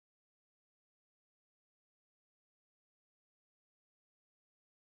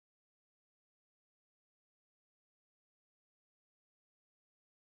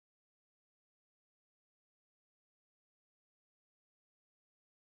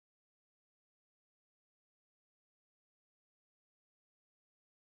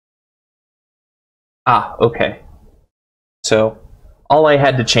 Okay. So all I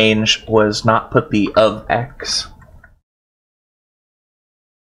had to change was not put the of x.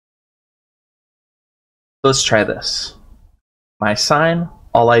 Let's try this. My sine,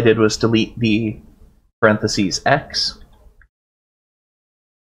 all I did was delete the parentheses x.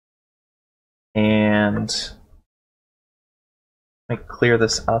 And let me clear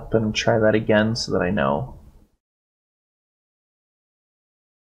this up and try that again so that I know.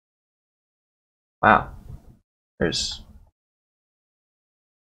 Wow. There's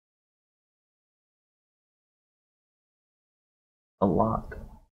a lot.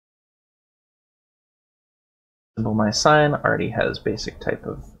 Symbol my sine already has basic type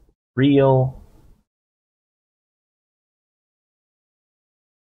of real.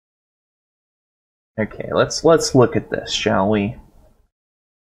 Okay, let's look at this, shall we?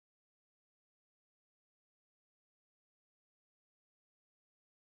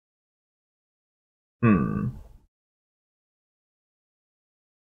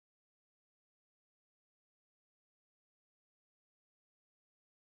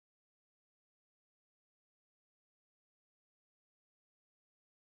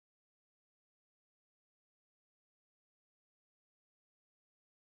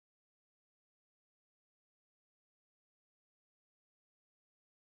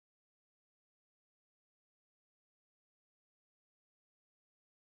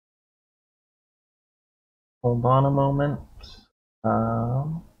 Hold on a moment.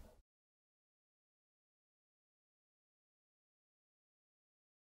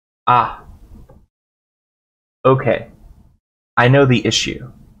 Okay. I know the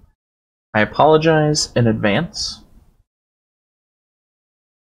issue. I apologize in advance.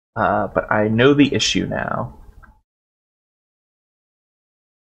 But I know the issue now.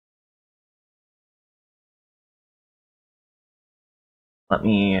 Let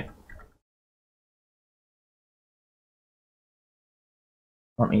me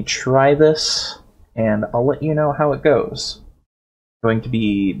try this, and I'll let you know how it goes. I'm going to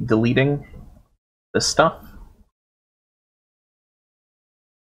be deleting this stuff.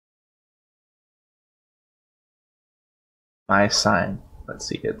 My sine. Let's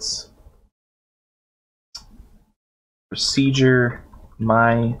see, it's procedure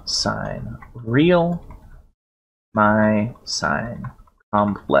my sine real my sine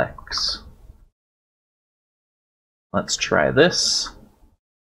complex. Let's try this.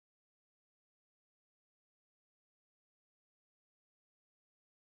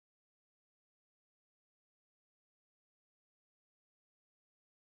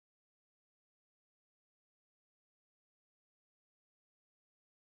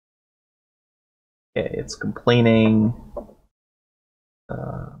 Okay, it's complaining.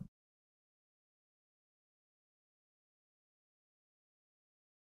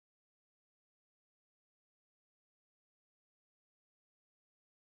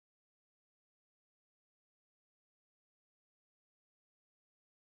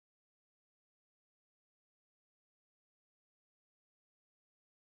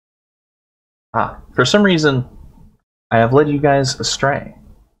 For some reason, I have led you guys astray,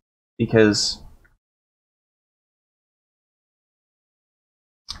 because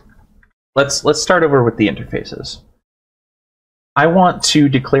let's start over with the interfaces. I want to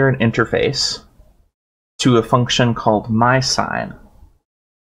declare an interface to a function called mySign.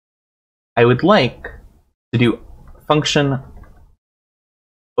 I would like to do function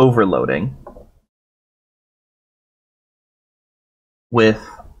overloading with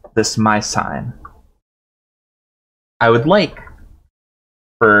this mySign. I would like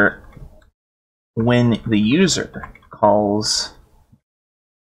for when the user calls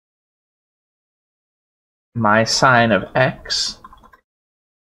mySign of x,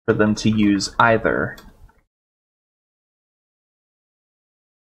 for them to use either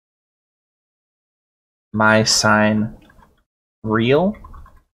mySign real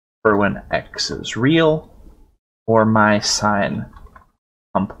for when x is real, or mySign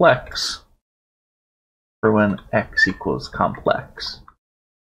complex for when x equals complex.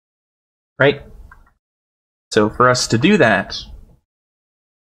 Right? So for us to do that,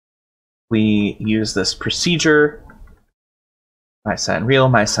 we use this procedure, mySign real,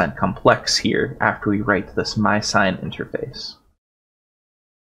 mySign complex here, after we write this mySign interface.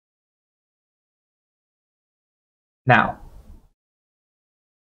 Now,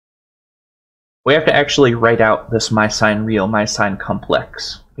 we have to actually write out this mySign real, mySign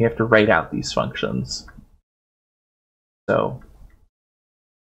complex. We have to write out these functions. So,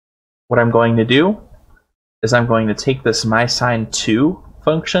 what I'm going to do is I'm going to take this mySign2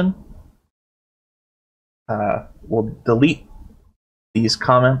 function. We'll delete these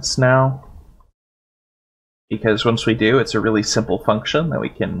comments now, because once we do, it's a really simple function that we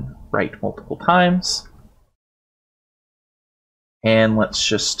can write multiple times. And let's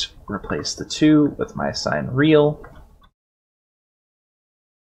just replace the 2 with mySign real.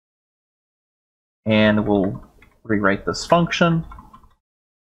 And we'll rewrite this function.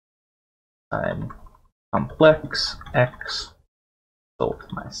 Sign complex x result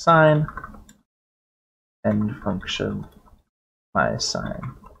mySign. End function mySign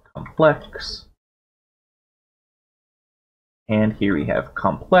complex. And here we have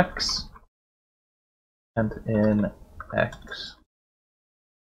complex. And in x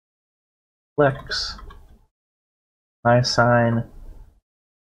complex mySign,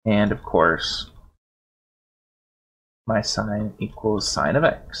 and of course mySign equals sign of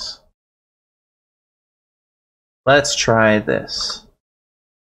x. Let's try this.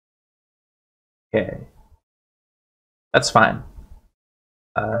 Okay, that's fine.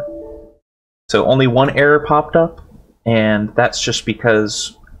 So only one error popped up, and that's just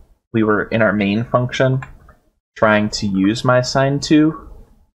because we were in our main function trying to use mySign2.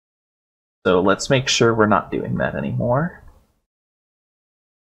 So let's make sure we're not doing that anymore.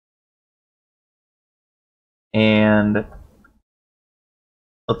 And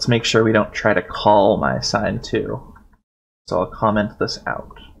let's make sure we don't try to call mySign2. So I'll comment this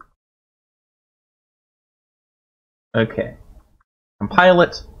out. Okay. Compile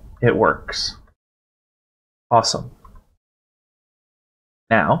it. It works. Awesome.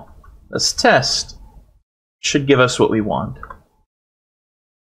 Now, this test should give us what we want.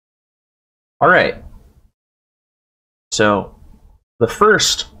 Alright, so the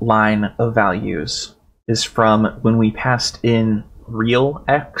first line of values is from when we passed in real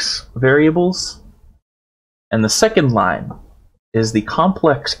x variables, and the second line is the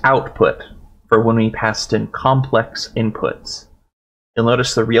complex output for when we passed in complex inputs. You'll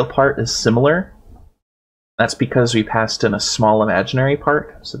notice the real part is similar. That's because we passed in a small imaginary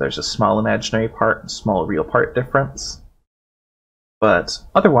part, so there's a small imaginary part and small real part difference. But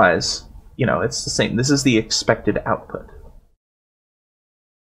otherwise, you know, it's the same. This is the expected output.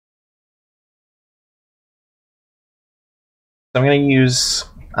 So I'm going to use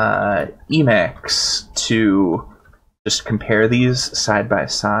Emacs to just compare these side by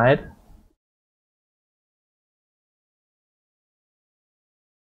side.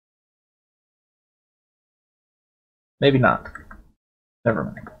 Maybe not. Never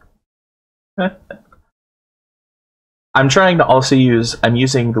mind. I'm trying to also I'm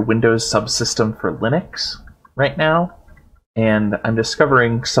using the Windows subsystem for Linux right now, and I'm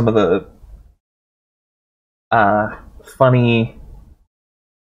discovering some of the funny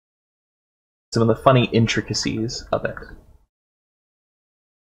intricacies of it.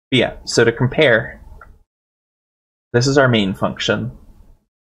 But yeah, so to compare, this is our main function,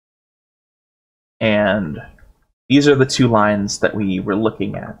 and these are the two lines that we were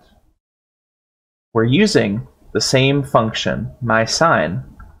looking at. We're using the same function, mySign,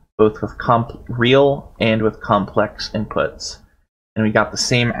 both with real and with complex inputs, and we got the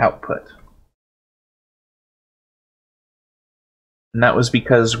same output. And that was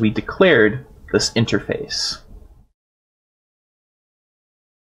because we declared this interface.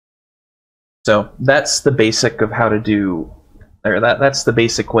 So that's the basic of how to do, or that's the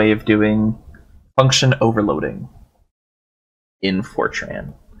basic way of doing function overloading in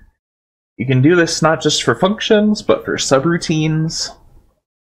Fortran. You can do this not just for functions, but for subroutines.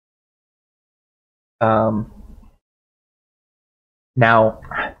 Now,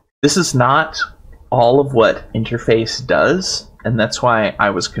 this is not all of what interface does, and that's why I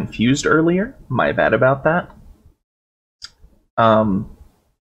was confused earlier. My bad about that.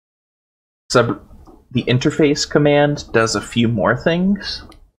 The interface command does a few more things.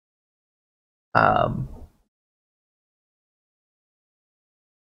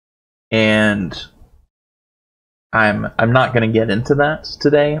 And I'm not going to get into that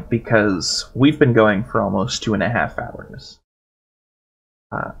today because we've been going for almost 2.5 hours.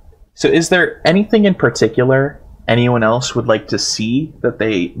 So is there anything in particular anyone else would like to see that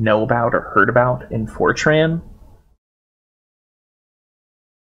they know about or heard about in Fortran?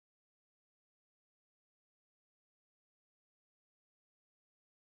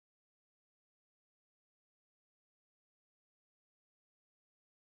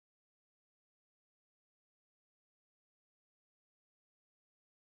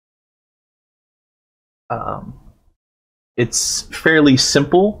 It's fairly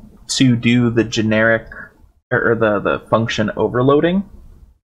simple to do the generic or the function overloading.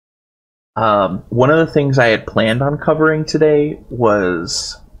 One of the things I had planned on covering today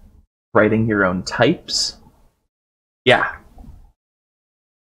was writing your own types. Yeah.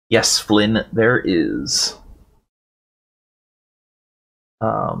 Yes, Flynn, there is.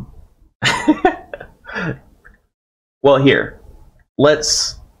 Well, here.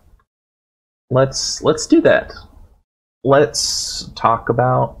 Let's do that. Let's talk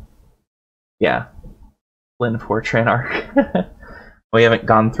about, yeah, Flynn Fortran arc. We haven't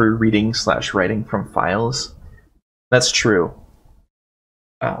gone through reading/writing from files. That's true.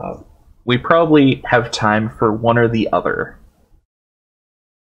 We probably have time for one or the other.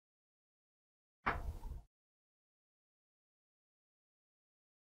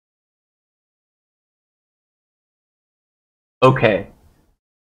 Okay.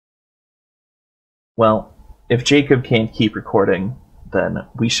 Well, if Jacob can't keep recording, then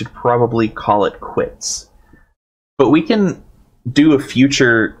we should probably call it quits. But we can do a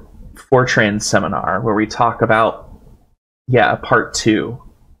future Fortran seminar where we talk about, yeah, part 2.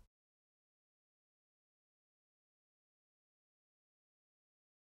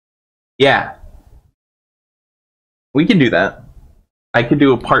 Yeah. We can do that. I could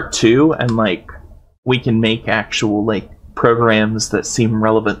do a part 2 and, like, we can make actual, like, programs that seem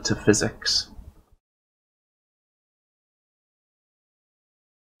relevant to physics.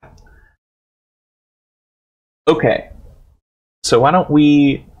 Okay, so why don't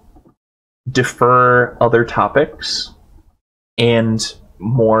we defer other topics and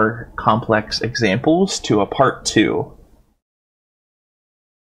more complex examples to a part 2.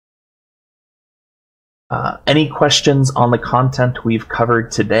 Any questions on the content we've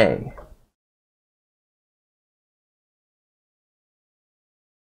covered today?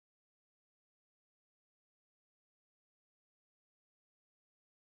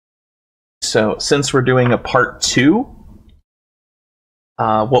 So since we're doing a part 2,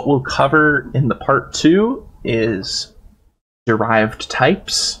 what we'll cover in the part 2 is derived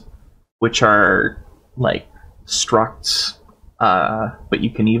types, which are like structs, but you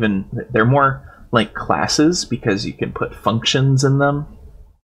can even, they're more like classes because you can put functions in them.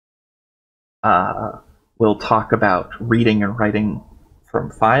 We'll talk about reading and writing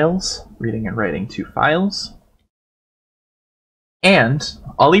from files, reading and writing to files. And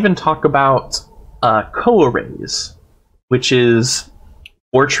I'll even talk about coarrays, which is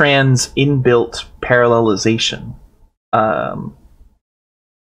Fortran's inbuilt parallelization.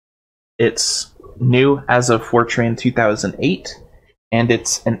 It's new as of Fortran 2008, and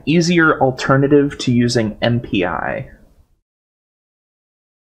it's an easier alternative to using MPI.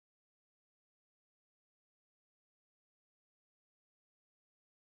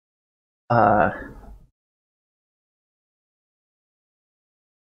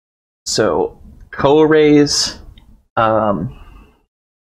 So coarrays,